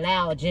 Not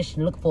loud, just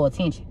look for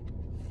attention.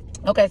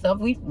 Okay, so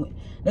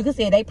look, it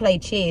said they play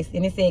chess,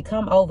 and it said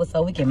come over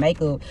so we can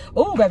make up.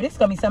 Oh, baby, this is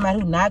gonna be somebody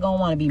who's not gonna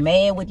want to be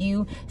mad with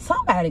you.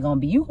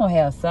 You gonna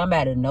have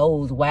somebody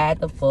nose wide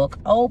the fuck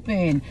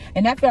open,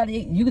 and I feel like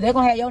they're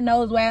gonna have your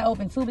nose wide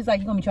open too. It's like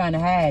you're gonna be trying to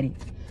hide it.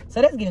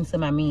 So let's get into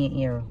my men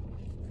era.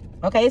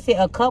 Okay, it said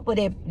a couple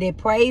that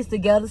prays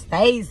together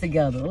stays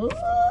together. Ooh.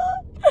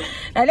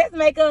 Now let's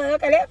make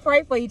let's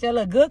pray for each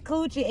other. Good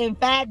coochie and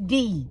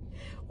 5D.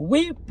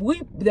 We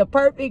the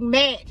perfect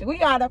match.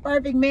 We are the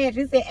perfect match.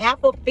 It said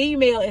alpha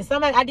female, and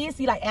somebody I did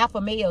see like alpha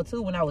male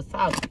too when I was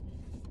talking.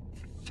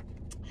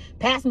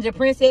 Passenger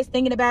princess,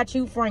 thinking about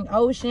you, Frank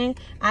Ocean.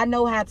 I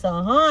know how to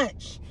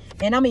hunch,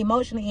 and I'm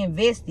emotionally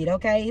invested.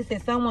 Okay, it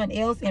said someone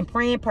else and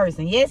praying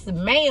person. Yes,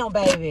 ma'am,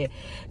 baby.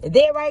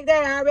 That right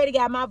there, I already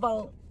got my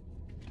vote.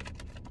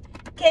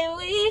 Can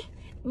we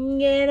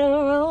get a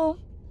room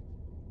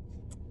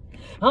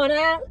on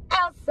the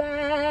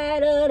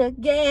outside of the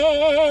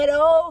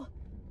ghetto?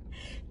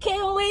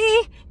 Can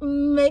we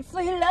make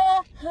sweet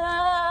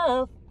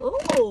love?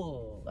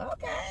 Ooh,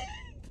 okay.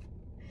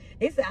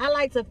 It said, I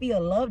like to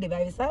feel loved,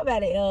 baby.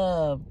 Somebody,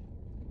 I'm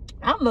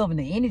loving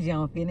the energy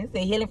I'm feeling. It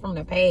said healing from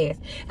the past.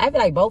 I feel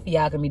like both of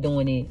y'all can be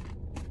doing it.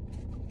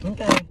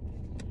 Okay.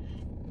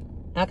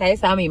 Okay,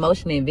 so I'm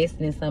emotionally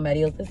invested in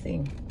somebody else. Let's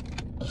see.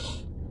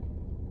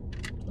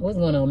 What's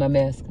going on with my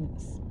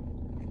masculines?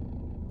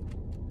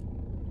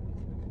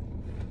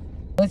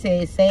 It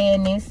says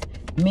sadness.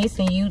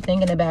 Missing you,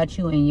 thinking about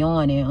you, and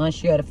yawning,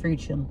 unsure of the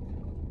future.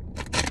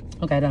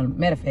 Okay,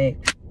 matter of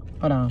fact,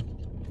 hold on.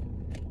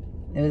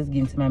 Let's get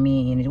into my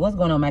men energy. What's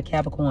going on with my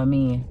Capricorn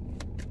men?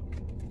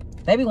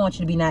 They be want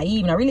you to be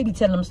naive, and I really be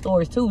telling them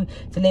stories too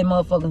to let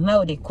motherfuckers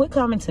know that quit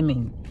coming to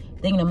me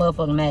thinking the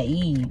motherfucker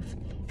naive.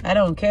 I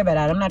don't care about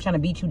that. I'm not trying to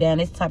beat you down.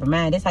 This type of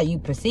mind. That's how you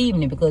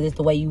perceiving it because it's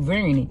the way you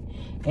viewing it,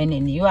 and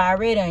then you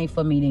already ain't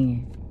for me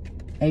then.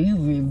 And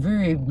you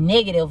very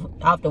negative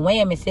off the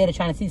whim instead of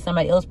trying to see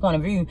somebody else's point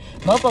of view.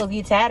 Motherfuckers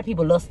get tired of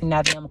people lusting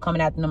after them,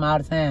 coming after them all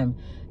the time.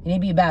 And it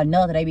be about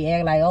nothing. They be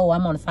acting like, oh,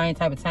 I'm on the same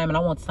type of time and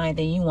I want the same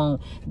thing you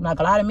want. Like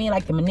a lot of men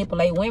like to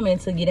manipulate women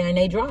to get in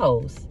their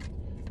drawers.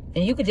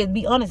 And you could just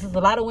be honest. There's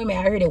a lot of women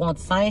out here that want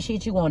the same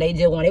shit you want. They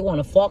want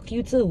to fuck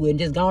you too and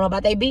just go on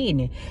about their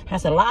business.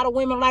 There's a lot of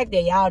women like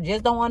that. Y'all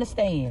just don't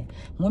understand.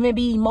 Women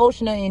be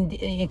emotional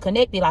and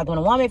connected. Like when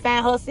a woman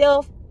find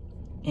herself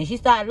and she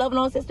start loving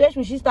on herself, especially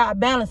when she start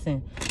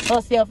balancing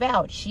herself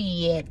out.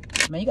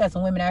 Shit. Man, you got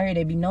some women out here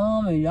that be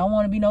numb and y'all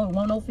want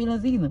no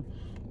feelings either.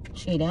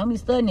 Shit, they don't be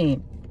studying it.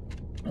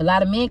 A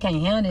lot of men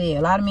can't handle it.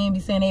 A lot of men be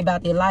saying they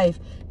about their life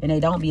and they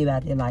don't be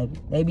about their life.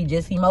 They be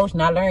just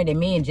emotional. I learned that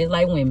men just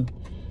like women.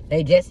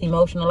 They just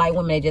emotional like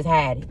women. They just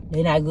hide it.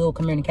 They're not good with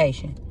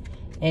communication.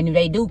 And if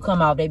they do come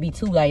off, they be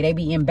too late. They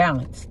be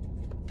imbalanced.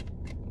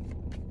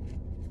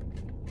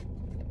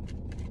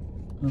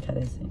 Okay,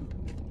 let's see.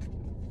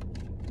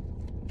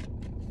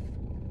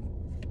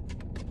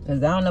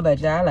 Because I don't know about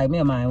y'all. I like me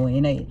a mind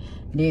when they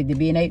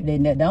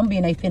don't be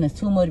in their feelings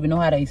too much, but know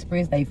how to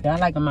express they feel. I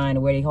like a mind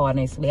to wear their heart and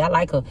they sleep. I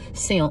like a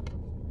simp.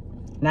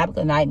 Not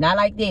like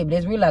that, but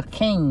it's really a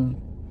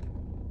king.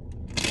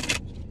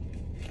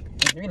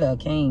 It's really a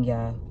king,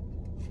 y'all.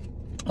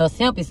 A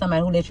simp is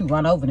somebody who lets you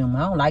run over them.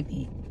 I don't like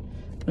that.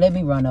 Let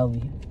me run over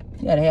you.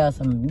 You better have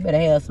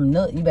some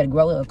nuts. You better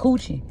grow a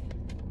coochie.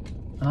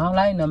 I don't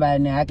like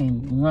nobody now I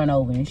can run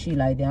over and shit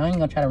like that. I ain't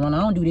gonna try to run. I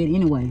don't do that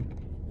anyway.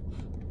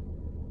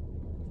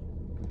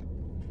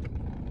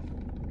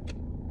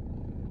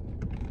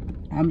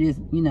 I'm just,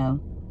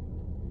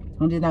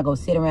 I'm just not gonna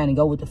sit around and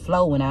go with the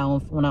flow when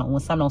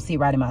something don't sit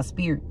right in my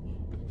spirit.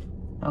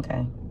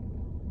 Okay.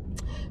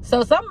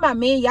 So some of my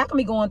men, y'all can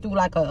be going through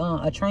like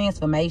a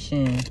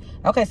transformation.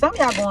 Okay, some of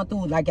y'all going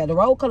through like the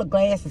rose colored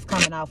glass is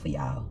coming out for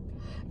y'all.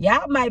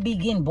 Y'all might be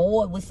getting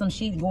bored with some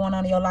shit going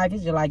on in your life.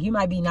 It's just like you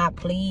might be not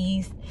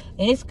pleased,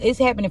 and it's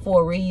happening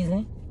for a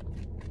reason.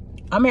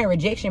 I mean,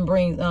 rejection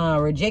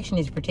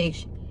is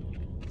protection.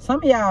 Some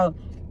of y'all,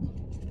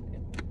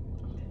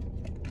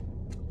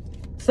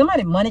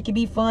 somebody money can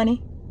be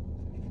funny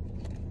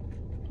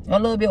a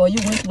little bit, or you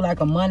went through like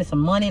some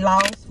money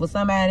loss for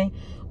somebody,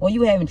 or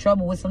you having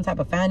trouble with some type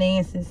of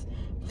finances.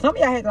 Some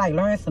of y'all had to like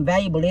learn some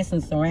valuable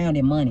lessons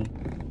surrounding money.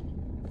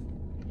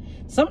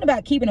 Something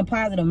about keeping a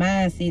positive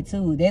mindset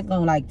too. That's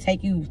gonna like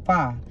take you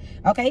far.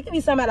 Okay, it could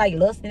be somebody like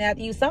lusting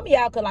after you. Some of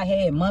y'all could like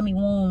have mommy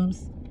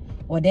wounds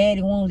or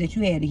daddy wounds that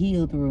you had to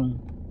heal through.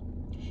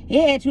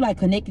 It had you like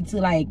connected to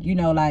like,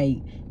 like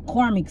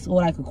karmics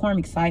or like a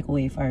karmic cycle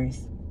at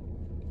first.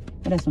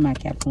 But that's what my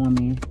Capricorn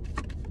man.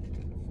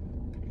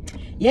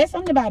 Yeah,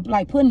 something about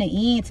like putting an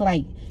end to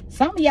like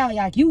some of y'all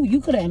like you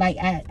could have like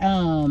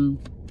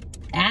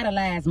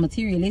idolized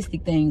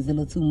materialistic things a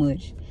little too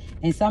much.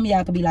 And some of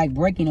y'all could be like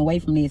breaking away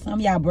from this. Some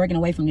of y'all breaking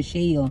away from the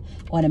shell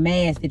or the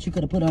mask that you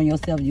could have put on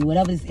yourself.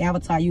 Whatever this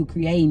avatar you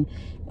creating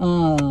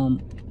to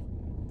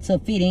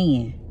fit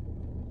in.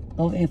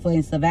 Or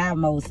in survival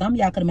mode. Some of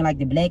y'all could have been like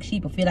the black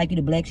sheep or feel like you're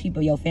the black sheep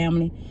of your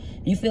family.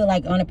 You feel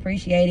like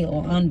unappreciated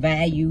or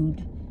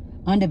undervalued.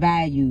 And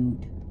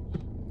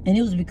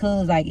it was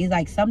because like it's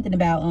like something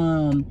about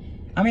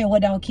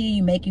what don't kill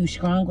you make you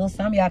stronger.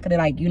 Some of y'all could have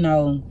like,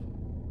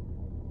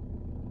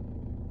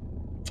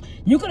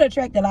 you could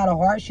attract a lot of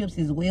hardships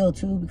as well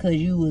too, because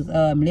you was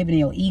living in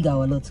your ego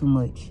a little too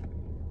much.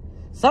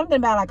 Something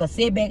about like a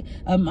setback,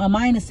 a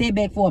minor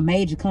setback for a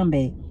major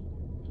comeback.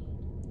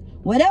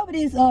 Whatever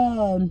this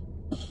lesson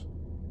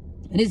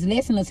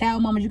or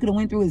child moment you could have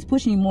went through is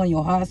pushing you more in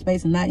your heart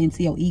space and not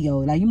into your ego.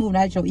 Like you moving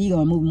out of your ego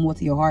and moving more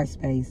to your heart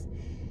space.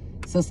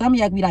 So some of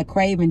y'all could be like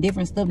craving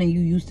different stuff than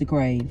you used to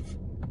crave.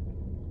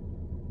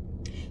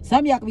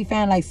 Some of y'all could be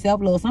finding like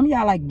self-love. Some of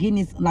y'all like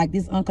getting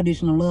this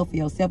unconditional love for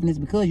yourself, and it's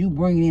because you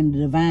bringing in the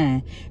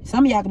divine.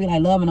 Some of y'all could be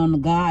like loving on the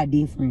God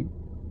different.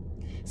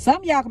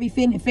 Some of y'all could be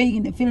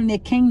feeling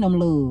that kingdom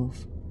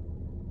love.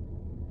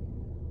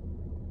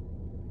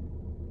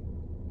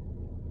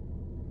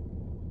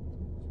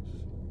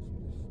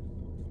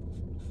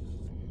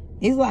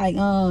 It's like,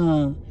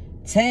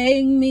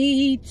 take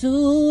me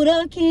to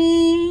the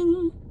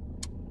king.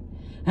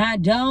 I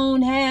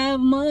don't have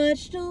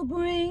much to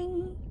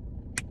bring.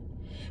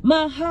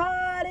 My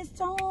heart is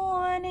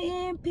torn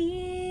in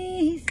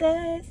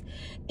pieces.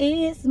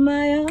 It's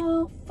my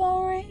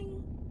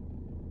offering.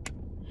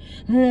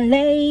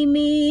 Lay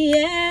me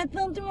at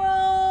the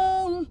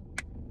throne.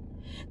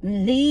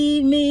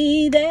 Leave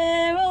me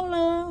there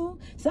alone.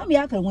 Some of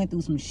y'all could have went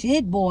through some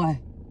shit, boy.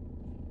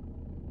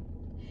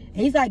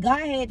 He's like, God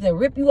had to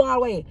rip you all the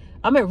way.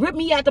 Rip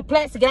me out the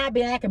plastic. I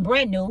be acting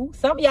brand new.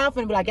 Some of y'all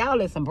finna be like, y'all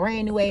let some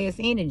brand new ass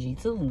energy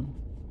too.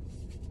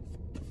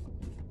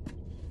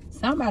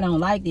 Somebody don't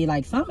like it.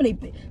 Like some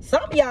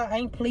of y'all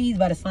ain't pleased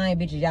by the same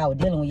bitches y'all were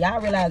dealing with. Y'all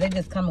realize they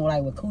just coming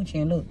like with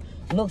coochie and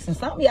looks. And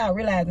some of y'all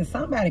realizing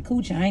somebody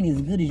coochie ain't as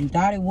good as you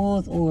thought it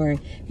was, or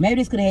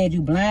maybe this could have had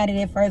you blinded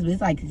at first. But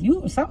it's like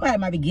somebody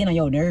might be getting on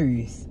your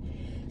nerves.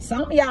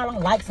 Some of y'all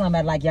don't like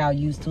somebody like y'all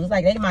used to. It's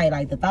like they might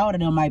like the thought of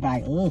them might be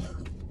like, ugh.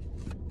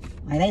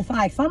 Like they feel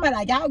like somebody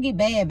like y'all get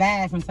bad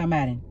vibes from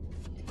somebody.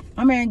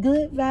 I'm hearing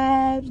good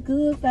vibes,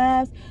 good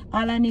vibes.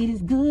 All I need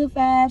is good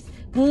vibes,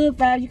 good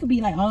vibes. You could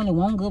be like only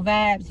one good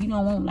vibes. You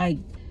don't want like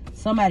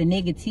somebody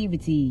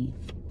negativity.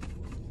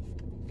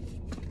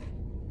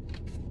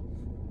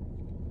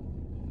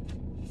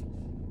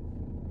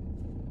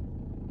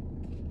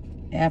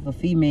 Alpha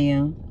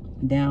female,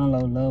 down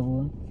low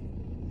level.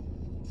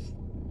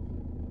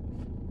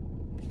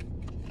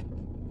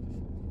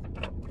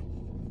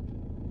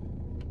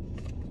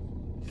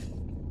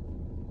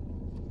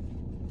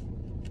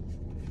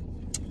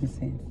 Let's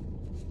see.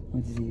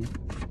 What's this?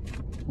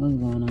 What's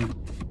going on?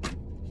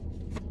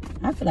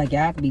 I feel like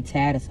y'all could be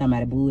tired of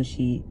somebody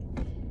bullshit.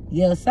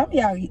 Yeah, some of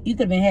y'all, you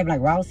could have been having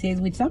like raw sex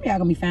with. Some of y'all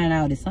gonna be finding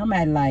out that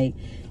somebody like,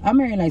 I'm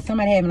hearing like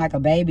somebody having like a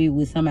baby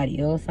with somebody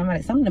else.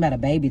 Something about a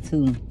baby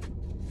too.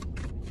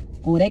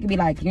 Or they could be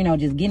like, you know,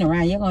 just getting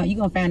around. You're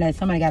gonna find out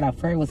somebody got an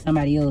affair with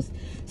somebody else.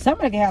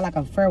 Somebody can have like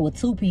an affair with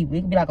two people.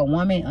 It could be like a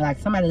woman, or like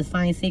somebody of the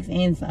same sex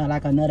and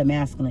like another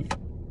masculine.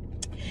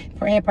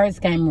 Praying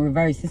person came in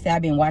reverse. He said,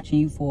 I've been watching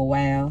you for a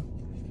while.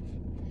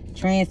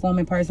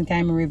 Transforming person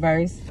came in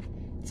reverse.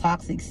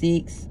 Toxic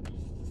 6.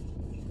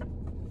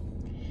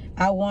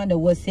 I wonder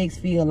what sex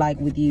feel like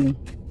with you.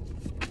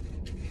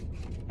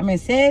 I mean,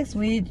 sex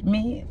with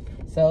me,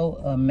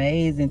 so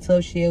amazing.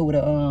 Tough shell with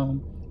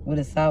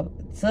a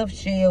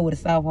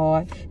soft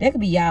heart. That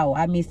could be y'all.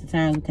 I missed the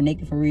time we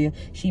connected for real.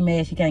 She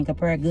mad she can't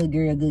compare. Good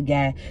girl, good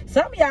guy.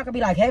 Some of y'all could be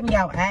like having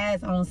y'all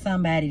eyes on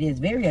somebody that's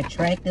very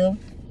attractive.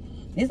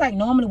 It's like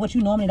normally what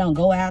you normally don't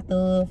go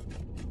after.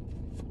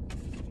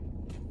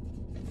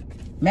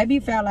 Maybe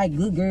you felt like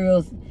good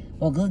girls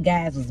or good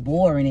guys was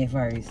boring at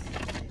first.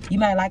 You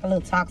might like a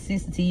little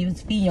toxicity. You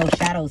feed your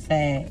shadow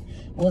side.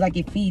 Or like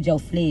it feeds your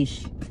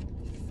flesh.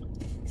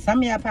 Some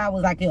of y'all probably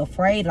was like you're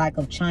afraid like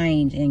of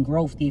change and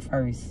growth at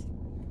first.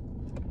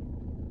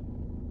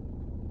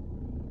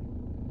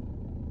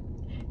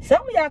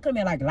 Some of y'all could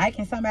be like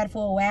liking somebody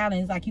for a while and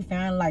it's like you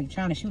found like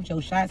trying to shoot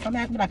your shot. Some of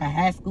y'all could be like a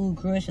high school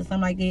crush or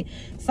something like that.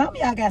 Some of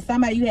y'all got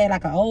somebody you had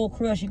like an old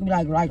crush. You could be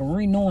like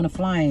renewing the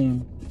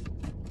flame.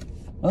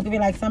 Or it could be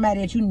like somebody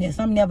that you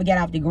some never get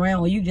off the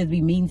ground, or you just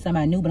be meeting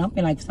somebody new. But I'm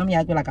feeling like some of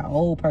y'all be like an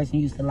old person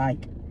you used to like.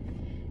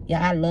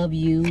 Yeah, I love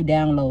you.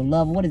 Down low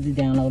love. What is it?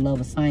 Down low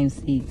love? Same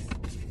 6.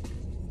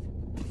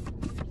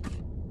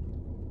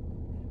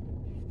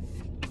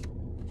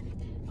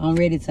 I'm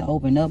ready to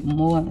open up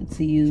more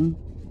to you.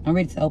 I'm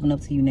ready to open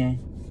up to you now.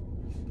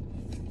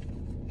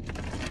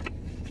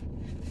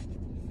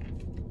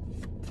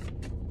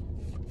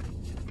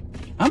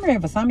 I'm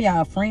ready for some of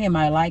y'all. A friend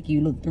might like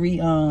you. Look,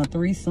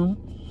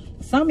 threesome.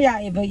 Some of y'all,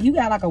 if you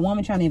got like a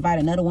woman trying to invite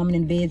another woman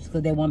in bed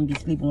because that woman be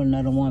sleeping with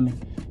another woman.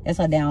 That's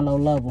her down low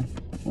level.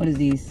 What is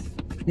this?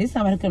 This is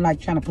somebody who could like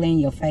trying to play in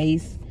your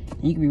face.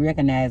 And you can be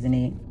recognizing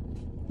it.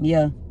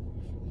 Yeah.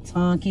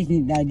 Tongue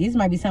kissing. Like this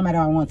might be somebody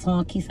I want to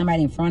tongue kiss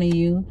somebody in front of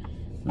you.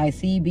 Like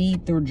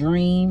CB through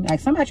dream. Like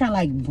somebody trying to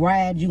like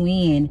bribe you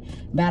in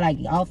by like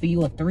offer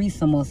you a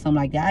threesome or something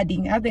like that. I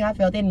think I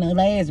felt that in the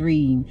last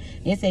reading.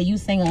 It said you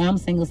single, I'm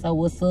single, so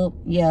what's up?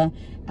 Yeah.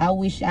 I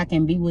wish I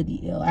can be with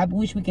you. I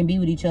wish we can be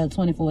with each other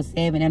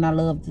 24/7, and I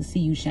love to see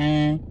you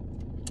shine.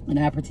 And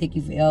I protect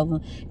you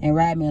forever and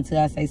ride me until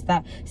I say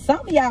stop. Some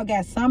of y'all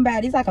got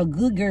somebody, it's like a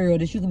good girl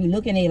that you could be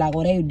looking at, like,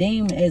 or they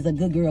deem as a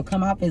good girl,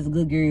 come off as a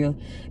good girl,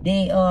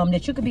 then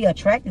that you could be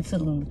attracted to.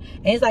 And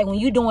it's like when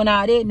you doing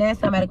all that, now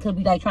somebody could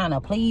be like trying to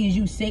please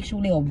you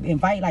sexually or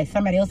invite like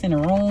somebody else in the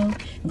room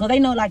because they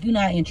know like you're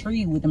not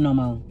intrigued with them no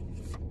more.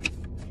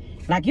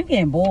 Like you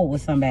getting bored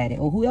with somebody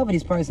or whoever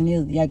this person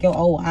is, like your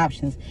old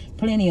options,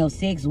 plenty of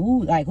sex,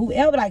 woo, like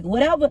whoever, like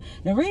whatever.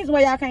 The reason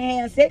why y'all can't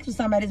have sex with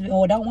somebody is,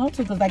 or don't want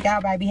to, because like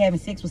y'all might be having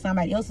sex with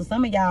somebody else, or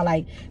some of y'all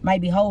like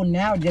might be holding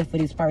out just for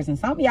this person.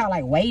 Some of y'all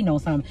like waiting on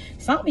something.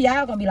 Some of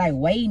y'all gonna be like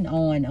waiting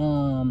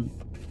on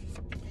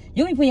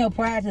you can put your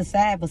pride to the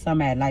side for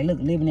somebody. Like look,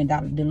 living in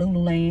the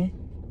Lululand.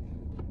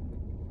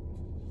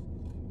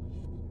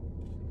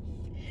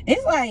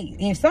 It's like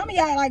if some of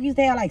y'all like used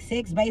to have like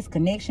sex-based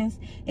connections,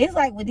 it's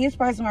like with this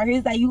person right here,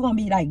 it's like you gonna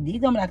be like, it's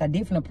gonna be like a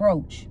different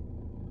approach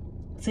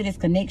to this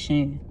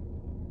connection.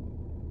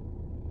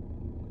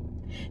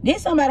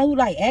 This somebody who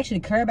like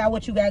actually care about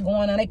what you got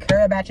going on. They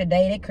care about your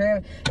day. They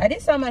care. Like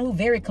this somebody who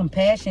very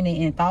compassionate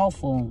and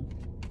thoughtful.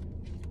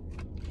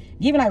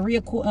 Giving like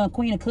real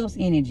Queen of Cups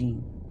energy.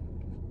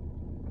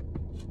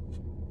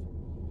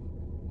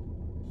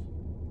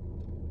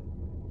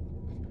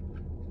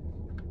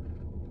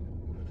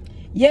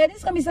 Yeah, this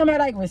is gonna be somebody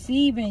like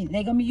receiving.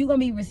 You gonna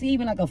be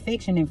receiving like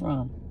affection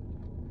from.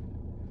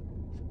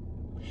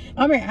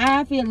 I mean,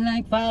 I feel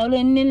like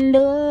falling in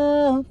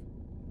love.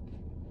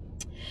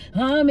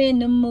 I'm in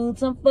the mood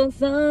to fuck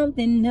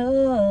something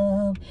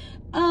up.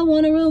 I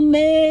want a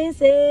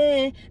romance.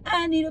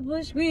 I need a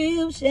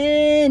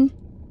prescription.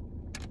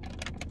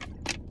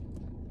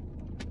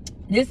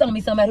 This is gonna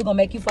be somebody who gonna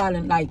make you fall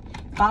in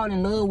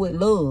love with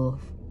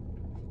love.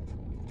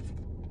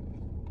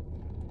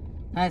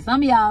 Like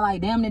some of y'all like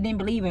them that didn't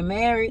believe in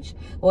marriage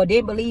or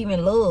didn't believe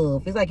in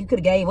love. It's like you could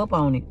have gave up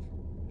on it.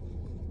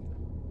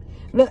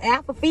 Look,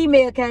 Alpha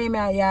female came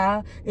out,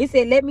 y'all. It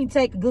said, let me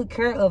take good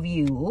care of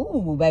you.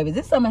 Ooh, baby.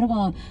 This somebody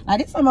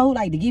who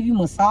like to give you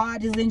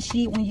massages and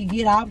shit when you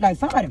get off. Like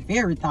somebody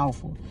very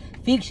thoughtful.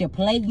 Fix your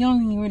plate. You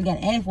don't even really got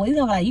to ask for it. It's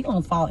like you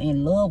gonna fall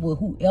in love with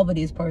whoever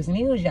this person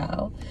is,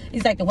 y'all.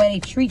 It's like the way they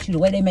treat you, the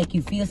way they make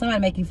you feel. Somebody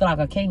make you feel like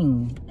a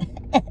king.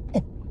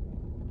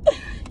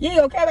 You ain't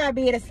gonna care about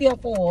being a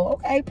CF4.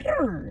 Okay,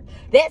 period.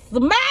 That's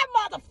my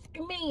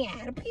motherfucking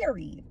man,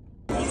 period.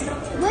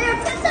 Where?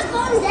 Put the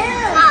phone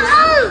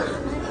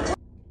down.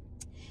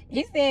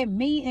 It said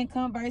me and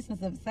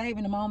conversations of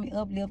saving the moment,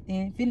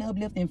 uplifting, feeling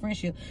uplifting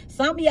friendship.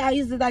 Some of y'all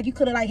used to like you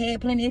could have like had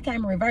plenty. It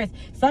came in reverse.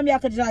 Some of y'all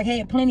could just like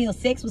had plenty of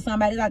sex with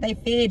somebody. It's like they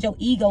fed your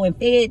ego and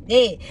fed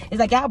that. It's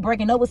like y'all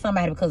breaking up with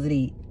somebody because of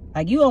that.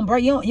 Like you don't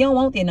break, you don't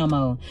want that no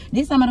more.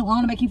 This somebody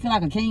want to make you feel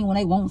like a king when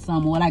they want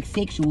something or like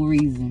sexual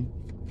reason.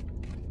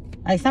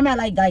 Like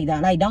somebody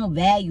like don't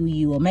value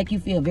you or make you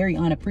feel very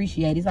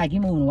unappreciated. It's like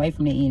you moving away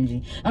from that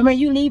energy. I mean,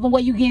 you leaving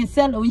where you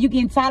getting when you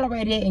getting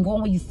tolerated and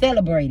going where you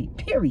celebrated.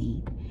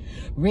 Period.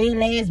 Red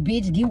ass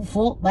bitch give a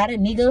fuck by the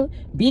nigga.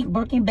 Big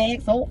Birkin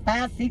bag, so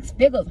 5-6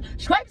 figures.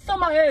 Scrapes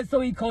on my ass so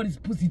he called his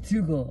pussy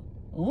tigger.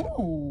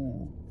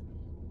 Ooh.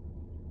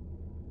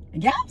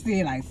 Y'all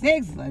see like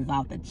sex is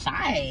off the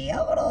chain.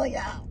 Hold on,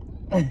 y'all.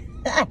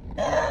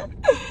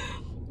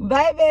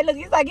 Baby, look,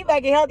 it's like you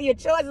making healthier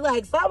choices.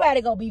 Like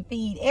somebody gonna be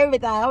feed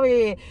everything. Over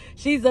here,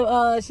 she's a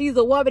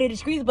woman in the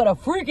streets, but a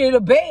freak in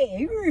the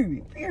bed.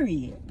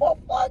 Period. What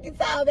the fuck you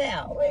talking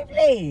about? We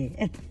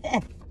playing.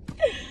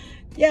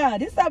 Yeah,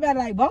 this somebody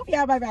like both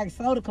y'all might be like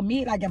so to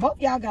commit. Like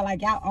both y'all got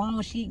like y'all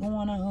own shit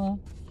going on.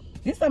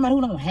 This somebody who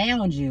don't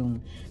hound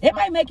you. It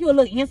might make you a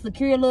little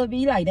insecure a little bit.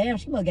 You like, damn,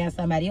 she must got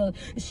somebody else.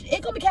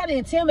 It gonna be kind of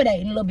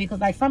intimidating a little bit because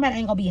like somebody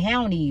ain't gonna be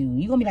hounding you.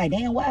 You gonna be like,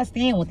 damn, why I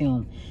stand with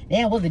them?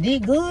 Damn, was the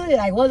dick good?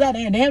 Like, what's that?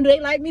 Damn, do they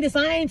like me the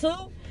same too?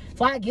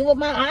 So I give up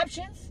my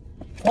options?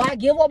 Or I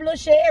give up Lil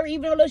Sherry,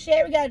 even though Lil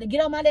Sherry got to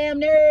get on my damn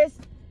nerves?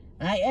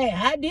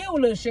 I deal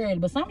with Lil Sherry,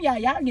 but some of y'all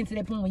get to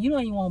that point where you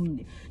don't even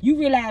want, you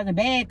realize a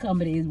bad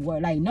company is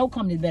worth, like no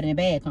company is better than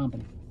bad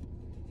company.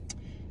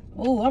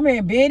 Oh, I'm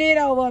here, bend it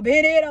over.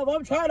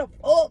 I'm trying to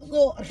fuck.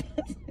 So.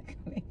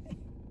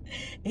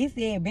 He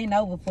said, bend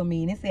over for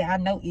me. And he said, I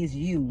know it's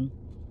you.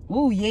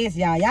 Oh, yes,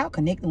 y'all. Y'all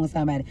connecting with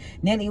somebody.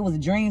 Nelly, it was a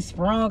dream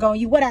sprung on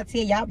you. What I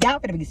tell y'all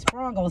finna be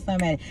sprung on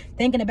somebody.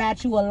 Thinking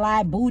about you a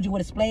lot, bougie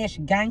with a splash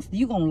of gangster.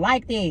 You gonna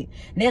like that.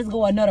 Let's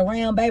go another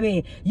round,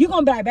 baby. You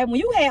gonna be like, baby, when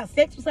you have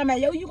sex with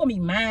somebody, yo, you gonna be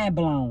mind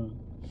blown.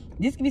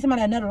 This could be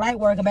somebody, another light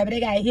worker, baby.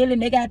 They got healing.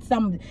 They got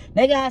some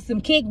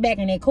kickback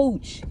in their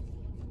cooch.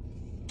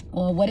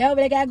 Or whatever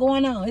they got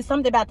going on. It's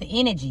something about the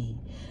energy.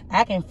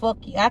 I can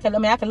fuck you. I can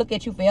look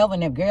at you forever.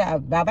 And if girl,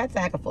 by that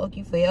time I can fuck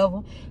you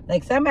forever.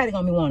 Like somebody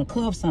gonna be wanting to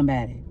cuff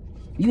somebody.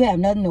 You have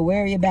nothing to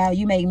worry about.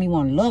 You make me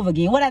want to love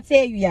again. What I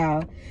tell you,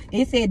 y'all?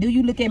 It said, do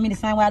you look at me the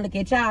same way I look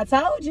at y'all? I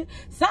told you.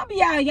 Some of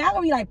y'all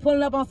gonna be like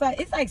pulling up on something.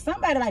 It's like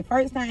somebody like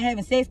first time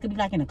having sex could be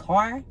like in a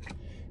car.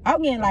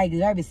 I'm getting like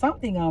there's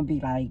something gonna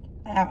be like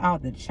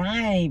out the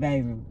chain,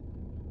 baby.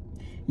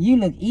 You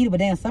look eatable.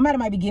 Damn, somebody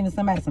might be giving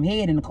somebody some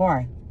head in the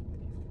car.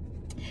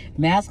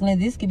 Masculine,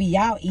 this could be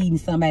y'all eating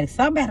somebody.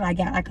 Somebody like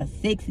got like a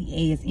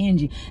sexy ass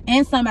energy.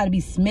 And somebody be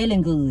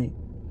smelling good.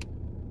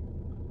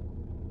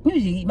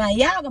 Man,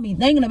 y'all gonna be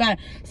thinking about it.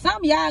 Some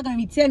of y'all gonna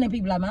be telling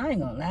people like, man, I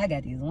ain't gonna lie, I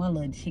got this one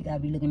little chick I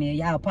be looking at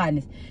y'all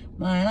partners.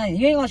 Man,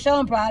 you ain't gonna show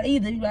them probably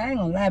either. You like, I ain't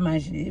gonna lie, my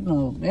shit.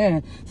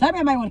 Yeah. Some of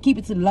y'all might want to keep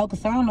it to the local.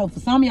 So I don't know,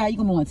 for some of y'all, you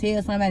gonna want to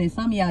tell somebody, and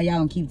some of y'all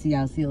gonna keep it to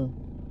y'allself.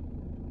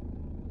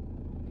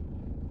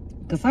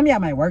 Cause some of y'all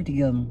might work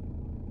together.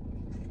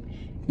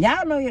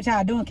 Y'all know what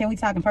y'all doing. Can we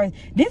talk in person?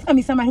 This gonna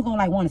be somebody who gonna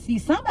like want to see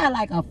somebody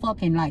like a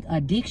fucking like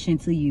addiction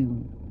to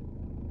you.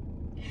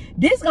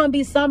 This gonna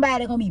be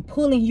somebody gonna be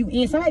pulling you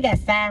in. Somebody got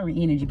siren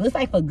energy, but it's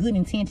like for good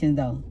intentions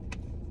though.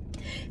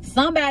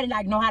 Somebody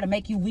like know how to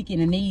make you weak in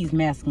the knees,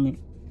 masculine.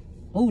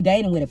 Ooh,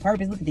 dating with a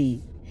purpose. Look at this.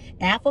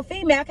 Alpha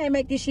female, I can't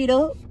make this shit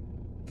up.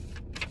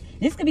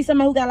 This could be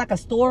somebody who got like a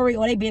story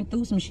or they been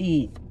through some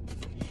shit.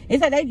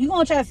 It's like you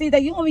gonna try to see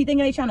that you gonna be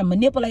thinking they trying to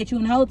manipulate you,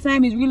 and the whole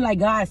time it's really like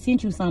God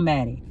sent you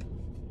somebody.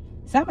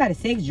 Somebody's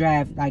sex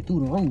drive like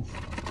through the roof.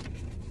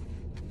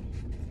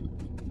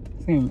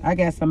 I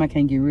got something I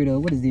can't get rid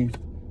of. What is this?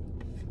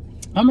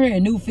 I'm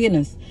hearing new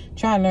feelings.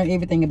 Trying to learn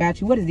everything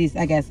about you. What is this?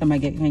 I got something I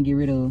can't get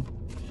rid of.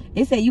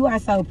 It said you are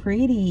so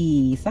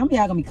pretty. Some of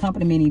y'all gonna be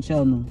complimenting each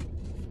other.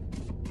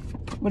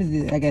 What is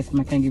this? I got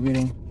something I can't get rid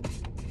of.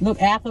 Look,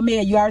 alpha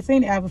male. You already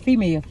seen the alpha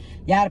female.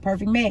 Y'all the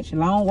perfect match.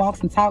 Long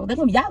walks and talk.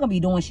 Y'all gonna be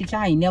doing shit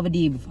y'all ain't never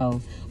did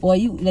before. Or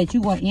that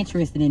you weren't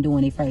interested in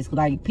doing it first. Cause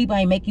like people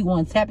ain't make you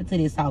want to tap into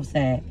this soft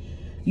side.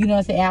 You know what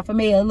I'm saying? Alpha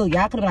male. Look,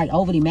 y'all could have like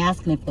overly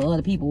masculine for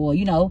other people. Or,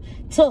 you know,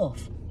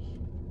 tough.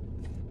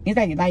 It's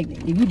like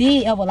if you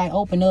did ever like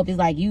open up, it's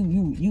like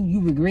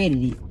you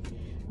regretted it.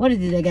 What is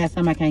this? I got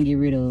something I can't get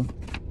rid of.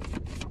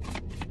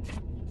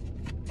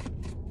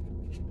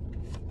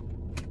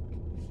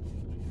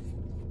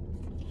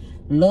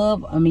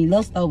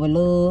 Lust over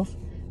love.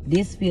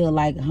 This feel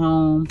like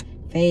home.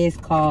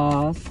 Fast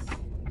cars.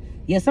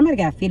 Yeah, somebody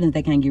got feelings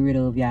they can't get rid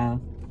of,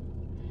 y'all.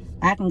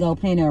 I can go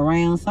plenty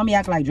around. Some of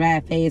y'all can like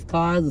drive fast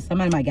cars, or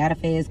somebody might got a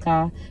fast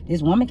car.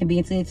 This woman can be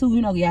into it too.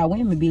 You know, y'all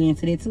women be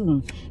into it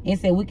too. And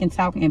said we can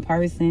talk in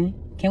person.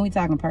 Can we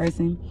talk in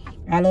person?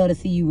 I love to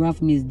see you run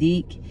from this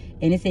dick.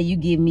 And it said you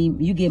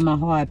give my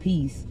heart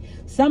peace.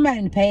 Somebody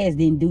in the past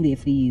didn't do that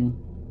for you.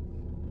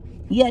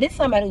 Yeah, this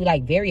somebody who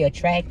like very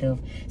attractive.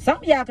 Some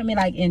of y'all can be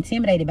like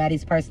intimidated by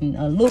this person.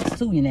 Looks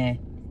too, you know.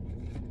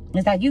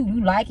 It's like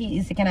you like it.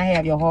 It's can I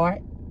have your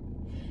heart?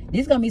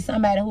 This gonna be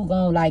somebody who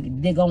gonna like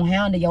they gonna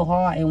handle your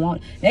heart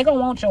and they gonna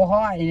want your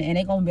heart and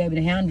they gonna be able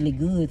to handle it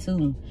good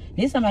too.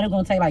 This somebody who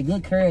gonna take like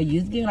good care of you.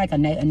 It's giving like a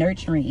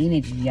nurturing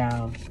energy,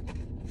 y'all.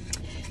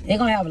 They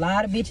gonna have a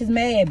lot of bitches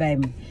mad,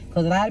 baby.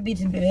 Because a lot of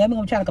bitches, they're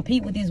going to try to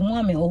compete with this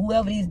woman or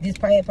whoever this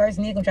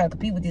person is going to try to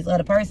compete with this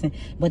other person.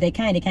 But they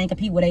can't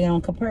compete with their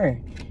own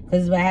compare. Because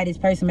it's about how this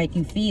person make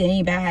you feel. It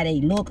ain't about how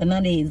they look or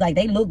none of it. It's like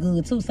they look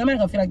good too. Somebody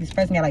going to feel like this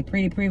person got like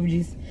pretty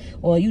privileges.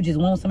 Or you just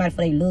want somebody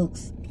for their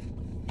looks.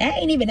 I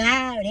ain't even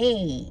out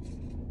there.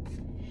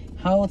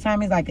 Whole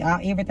time it's like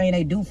everything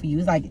they do for you.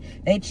 It's like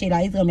they shit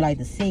like it's gonna be like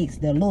the sex,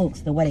 the looks,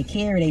 the way they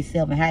carry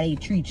themselves and how they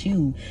treat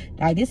you.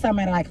 Like this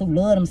somebody like who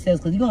love themselves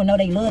because you gonna know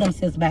they love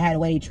themselves by how the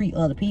way they treat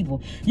other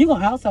people. You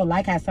gonna also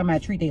like how somebody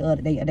treat how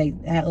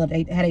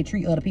they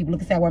treat other people.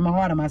 Look at that, I wear my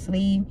heart on my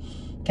sleeve.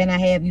 Can I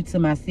have you to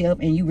myself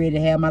and you ready to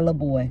have my little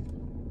boy?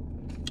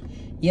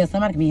 Yeah,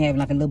 somebody can be having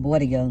like a little boy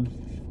together.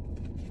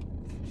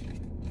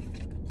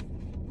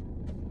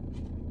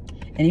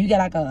 And you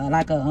got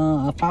like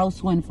a false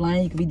twin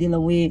flame you could be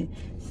dealing with.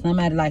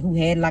 Somebody like who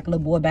had like a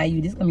little boy by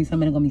you. This gonna be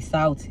somebody gonna be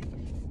salty.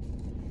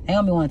 They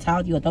gonna be want to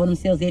talk to you or throw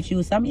themselves at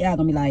you. Some of y'all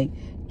gonna be like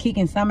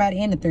kicking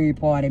somebody in the third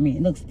party. I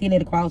mean, look, still at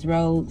the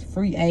crossroads,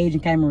 free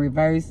agent came in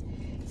reverse.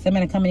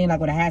 Somebody coming in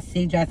like with a high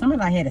sex drive. Somebody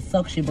like had a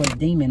suction but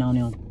demon on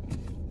them.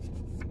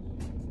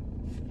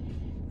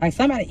 Like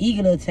somebody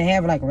eager to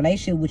have like a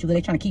relationship with you because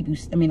they trying to keep you,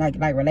 I mean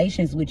like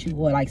relations with you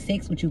or like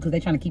sex with you because they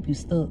trying to keep you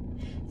stuck.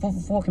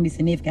 444 can be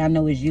significant. I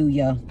know it's you,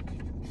 yeah.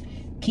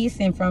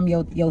 Kissing from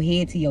your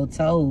head to your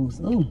toes.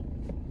 Ooh.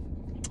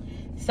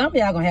 Some of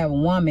y'all gonna have a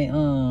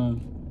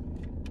woman,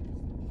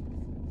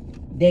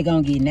 they're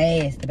gonna get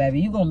nasty, baby.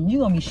 You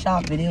gonna be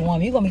shocked with this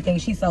woman. You gonna be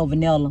thinking she's so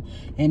vanilla.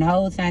 And the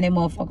whole time that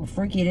motherfucker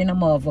freakier than the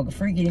motherfucker,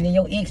 freakier than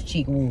your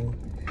ex-chick was.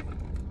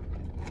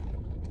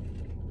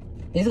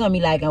 It's gonna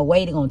be like a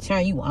way they're gonna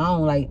turn you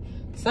on. Like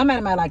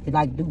somebody might like to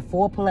like do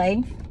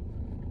foreplay.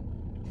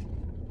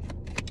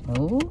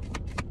 Oh.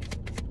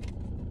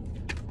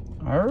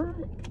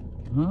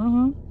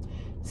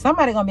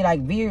 Somebody gonna be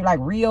like very like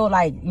real,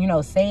 like, you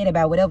know, sad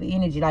about whatever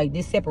energy, like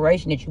this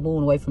separation that you're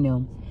moving away from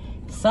them.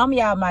 Some of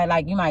y'all might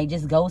like, you might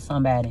just ghost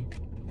somebody.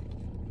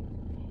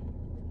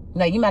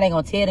 Like you might ain't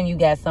gonna tell them you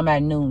got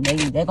somebody new.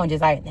 They're gonna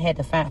just like have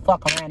to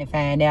fuck around and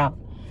find out.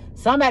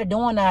 Somebody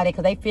doing all that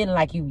because they feeling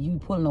like you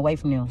pulling away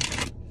from them.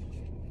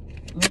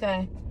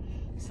 Okay.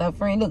 So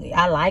friend, look,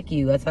 I like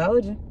you. I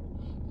told you.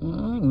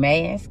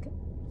 Mask.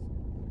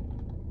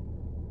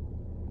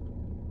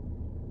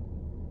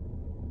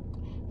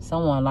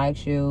 Someone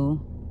likes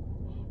you.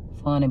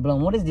 Fun and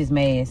bloom. What is this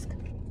mask?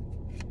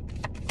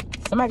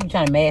 Somebody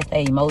trying to mask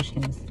their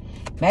emotions.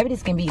 Maybe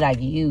this can be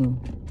like you.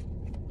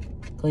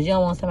 Because you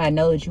don't want somebody to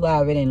know that you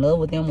already in love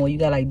with them or you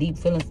got like deep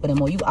feelings for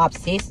them or you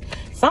obsessed.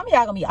 Some of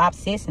y'all gonna be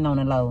obsessing on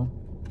the low.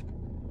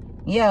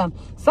 Yeah.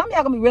 Some of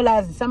y'all gonna be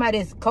realizing somebody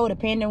that's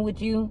codependent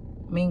with you.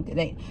 I mean,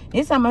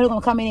 this somebody who's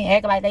gonna come in and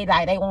act like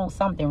they want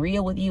something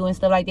real with you and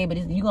stuff like that.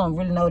 But you gonna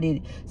really know that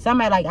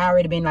somebody like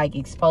already been like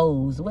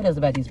exposed. What else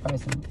about this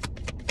person?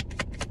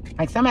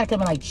 Like somebody could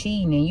be like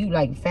cheating and you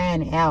like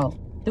finding out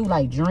through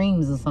like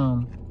dreams or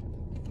something.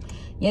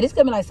 Yeah, this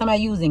could be like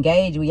somebody you was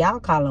engaged with. Y'all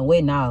calling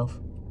wedding off.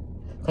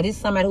 Because this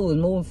is somebody who was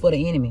moving for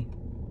the enemy.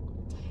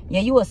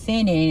 Yeah, you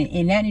ascending,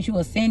 and now that you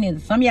ascending,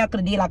 some of y'all could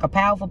have did like a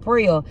powerful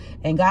prayer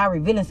and God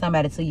revealing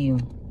somebody to you.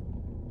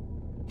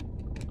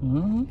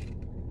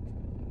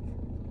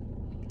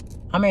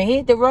 I mean,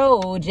 hit the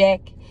road,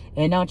 Jack,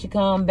 and don't you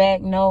come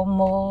back no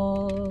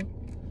more.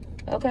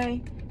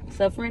 Okay.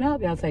 So, friend, I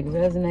hope y'all take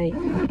resonate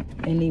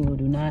and leave will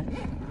do not. And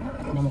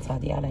I'm going to talk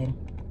to y'all later.